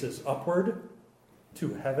their faces upward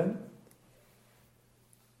to heaven,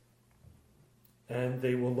 and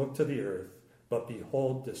they will look to the earth, but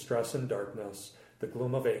behold distress and darkness, the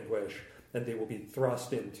gloom of anguish, and they will be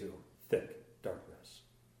thrust into thick darkness.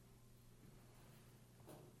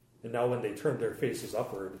 And now when they turn their faces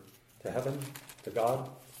upward to heaven, to God,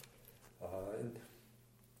 and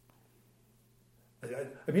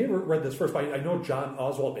I may have read this first, but I know John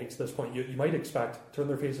Oswald makes this point. You might expect, turn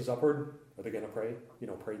their faces upward. Are they going to pray?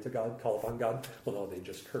 Pray to God, call upon God? Well, no, they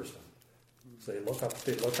just curse them. So they look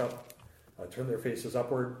up, turn their faces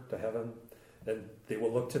upward to heaven, and they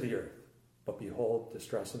will look to the earth. But behold,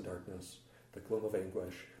 distress and darkness, the gloom of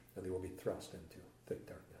anguish, and they will be thrust into thick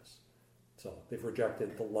darkness. So they've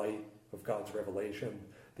rejected the light of God's revelation.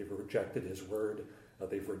 They've rejected his word.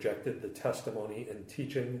 They've rejected the testimony and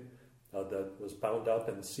teaching that was bound up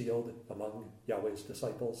and sealed among Yahweh's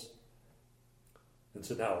disciples. And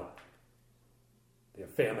so now they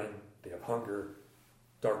have famine, they have hunger,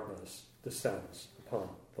 darkness descends upon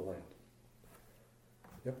the land.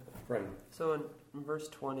 Yep, right. So in verse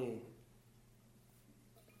 20,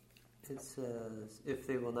 it says, if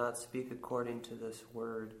they will not speak according to this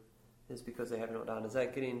word, is because they have no dawn. Is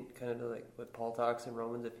that getting kind of like what Paul talks in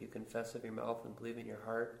Romans? If you confess with your mouth and believe in your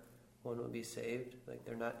heart, one will be saved. Like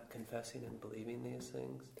they're not confessing and believing these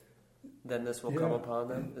things. Then this will come upon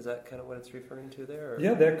them. Is that kind of what it's referring to there? Or?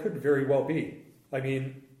 Yeah, that could very well be. I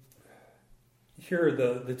mean, here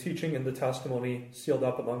the teaching and the testimony sealed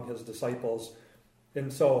up among his disciples.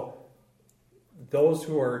 And so those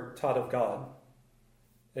who are taught of God,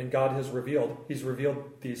 and God has he's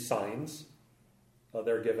revealed these signs.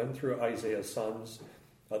 They're given through Isaiah's sons,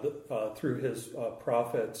 through his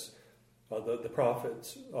prophets, the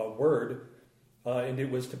prophet's word, and it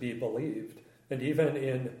was to be believed. And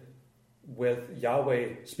even with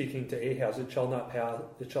Yahweh speaking to Ahaz, it shall not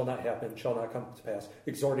happen, shall not come to pass,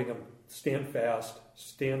 exhorting him, stand fast,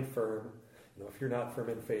 stand firm. If you're not firm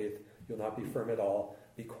in faith, you'll not be firm at all.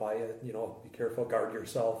 Be quiet, be careful, guard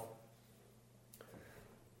yourself.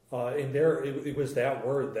 And there, it was that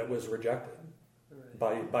word that was rejected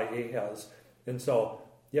by Ahaz. And so,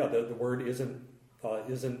 the word isn't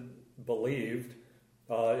believed,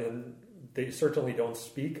 and they certainly don't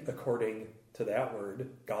speak according to that word,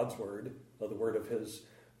 God's word, the word of his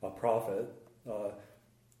prophet,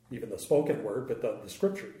 even the spoken word, but the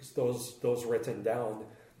scriptures, those written down,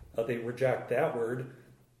 they reject that word.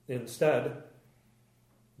 Instead,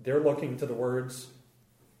 they're looking to the words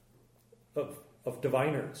of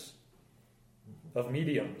diviners, of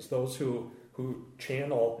mediums, those who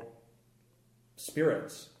channel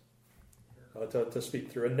spirits to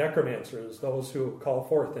speak through, and necromancers, those who call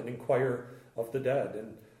forth and inquire of the dead,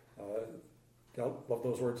 and I love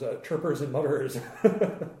those words, chirpers and mutterers.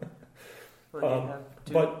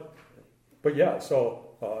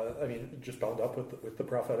 Just bound up with the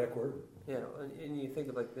prophetic word. Yeah, and you think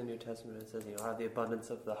of like the New Testament, it says, out of the abundance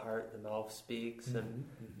of the heart, the mouth speaks, and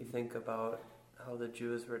you think about how the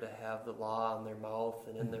Jews were to have the law in their mouth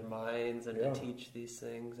and in their minds and to teach these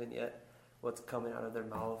things, and yet what's coming out of their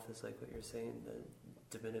mouth is like what you're saying,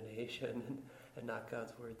 the divination and not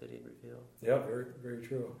God's word that he'd revealed. Yeah, very, very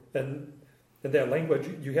true. And that language,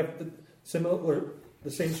 you have the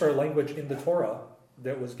same sort of language in the Torah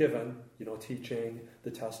that was given, teaching,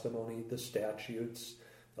 the testimony, the statutes,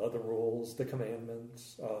 the rules, the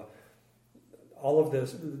commandments, all of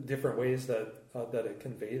this, different ways that it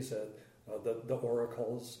conveys it, the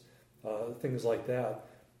oracles, things like that.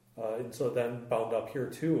 And so then bound up here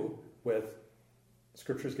too with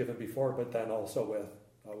scriptures given before, but then also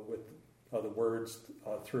with the words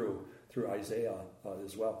through Isaiah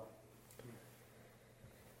as well.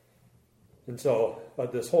 And so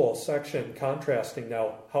this whole section contrasting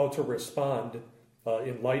now how to respond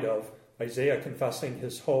in light of Isaiah confessing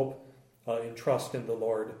his hope and trust in the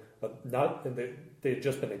Lord. They had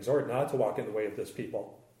just been exhorted not to walk in the way of this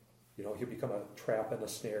people. He'll become a trap and a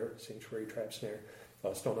snare, sanctuary, trap, snare,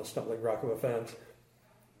 stone, a stumbling rock of offense,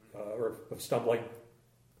 or of stumbling.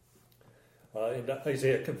 And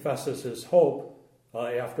Isaiah confesses his hope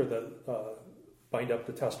after the bind up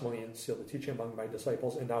the testimony and seal the teaching among my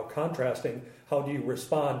disciples, and now contrasting how do you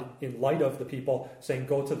respond in light of the people saying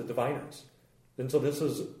go to the diviners. And so this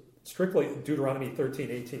is strictly Deuteronomy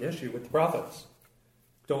 13:18 issue with the prophets.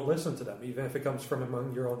 Don't listen to them, even if it comes from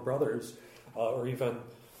among your own brothers, or even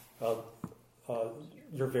the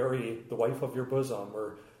wife of your bosom,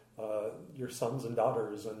 or your sons and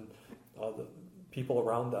daughters, and the people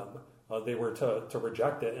around them. They were to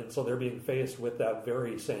reject it, and so they're being faced with that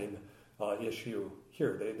very same issue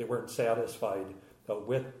here. They weren't satisfied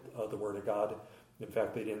with the Word of God. In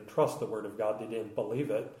fact, they didn't trust the Word of God. They didn't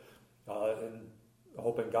believe it and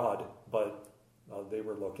hope in God, but they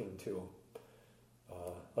were looking to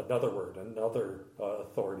another word, another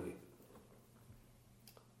authority.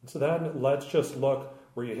 And so then let's just look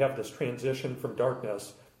where you have this transition from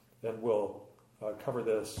darkness, and we'll cover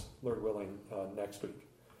this, Lord willing, next week.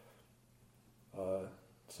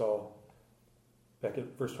 So back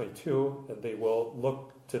at verse 22, and they will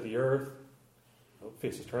look to the earth,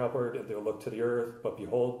 faces turn upward, and they will look to the earth, but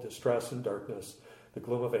behold, distress and darkness, the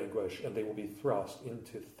gloom of anguish, and they will be thrust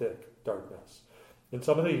into thick darkness. And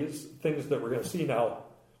some of these things that we're going to see now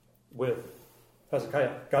with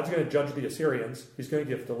Hezekiah, God's going to judge the Assyrians, he's going to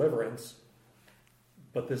give deliverance,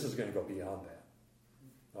 but this is going to go beyond that,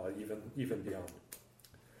 even beyond.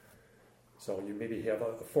 So you maybe have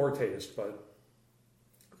a foretaste, but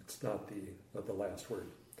it's not the last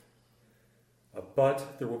word.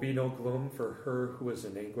 But there will be no gloom for her who is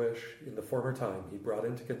in anguish. In the former time, he brought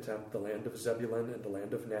into contempt the land of Zebulun and the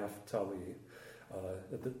land of Naphtali.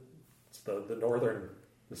 It's the northern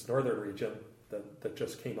region that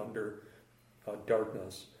just came under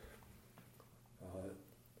darkness.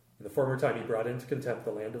 In the former time, he brought into contempt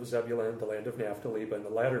the land of Zebulun, the land of Naphtali, but in the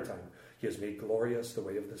latter time, he has made glorious the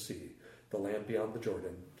way of the sea, the land beyond the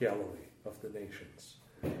Jordan, Galilee of the nations.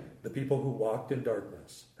 The people who walked in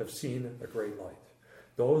darkness have seen a great light.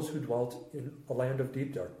 Those who dwelt in a land of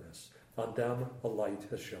deep darkness, on them a light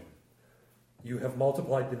has shone. You have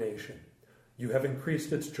multiplied the nation. You have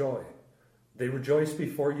increased its joy. They rejoice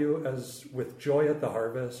before you as with joy at the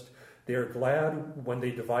harvest. They are glad when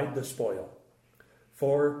they divide the spoil.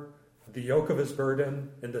 For the yoke of his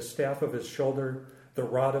burden and the staff of his shoulder, the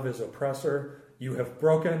rod of his oppressor, you have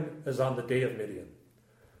broken as on the day of Midian.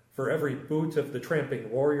 For every boot of the tramping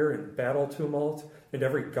warrior in battle tumult and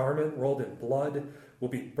every garment rolled in blood will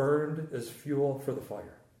be burned as fuel for the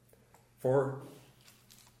fire. For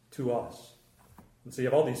to us. And so you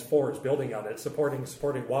have all these fours building on it, supporting,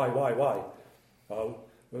 why?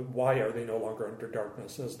 Why are they no longer under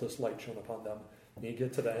darkness as this light shone upon them? And you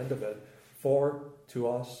get to the end of it. For to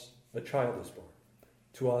us a child is born,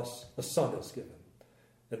 to us a son is given,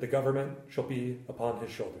 and the government shall be upon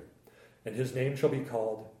his shoulder, and his name shall be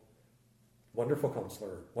called Wonderful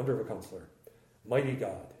Counselor, Wonderful Counselor, Mighty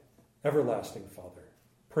God, Everlasting Father,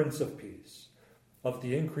 Prince of Peace. Of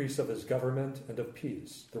the increase of his government and of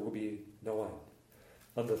peace there will be no end.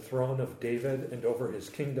 On the throne of David and over his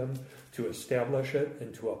kingdom, to establish it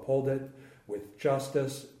and to uphold it with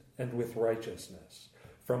justice and with righteousness.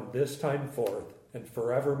 From this time forth and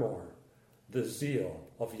forevermore, the zeal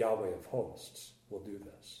of Yahweh of hosts will do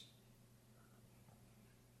this.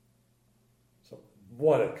 So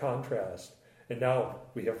what a contrast. And now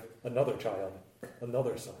we have another child,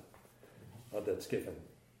 another son that's given.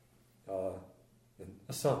 And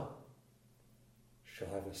a son shall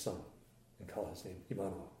have a son and call his name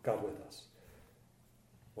Emmanuel, God with us.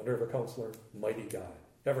 Wonderful Counselor, Mighty God,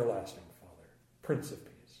 Everlasting Father, Prince of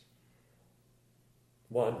Peace.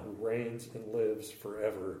 One who reigns and lives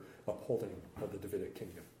forever, upholding of the Davidic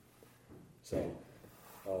kingdom. So,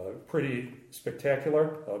 pretty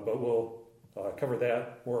spectacular, but we'll cover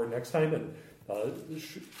that more next time and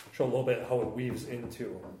show a little bit how it weaves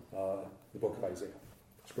into the book of Isaiah,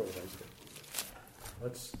 scroll of Isaiah.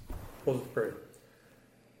 Let's close with prayer.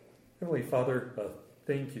 Heavenly Father,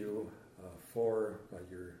 thank you for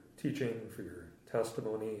your teaching, for your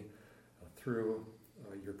testimony through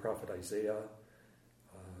your prophet Isaiah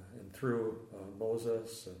and through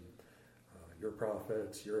Moses and your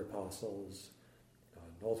prophets, your apostles,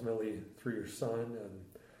 and ultimately through your Son.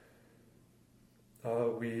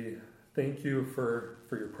 And we thank you for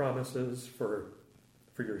your promises, for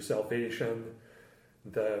your salvation,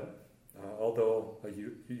 that although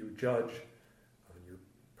you judge, you're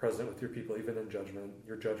present with your people even in judgment.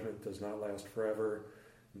 Your judgment does not last forever,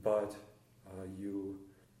 but you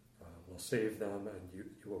will save them and you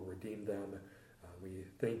will redeem them. We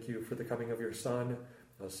thank you for the coming of your Son,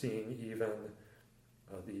 seeing even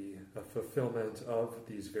the fulfillment of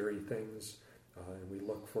these very things, and we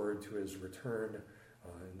look forward to his return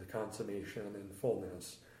and the consummation and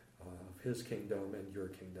fullness of his kingdom and your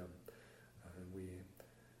kingdom. And we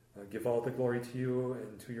give all the glory to you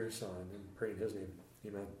and to your Son, and pray in his name.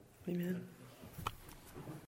 Amen. Amen.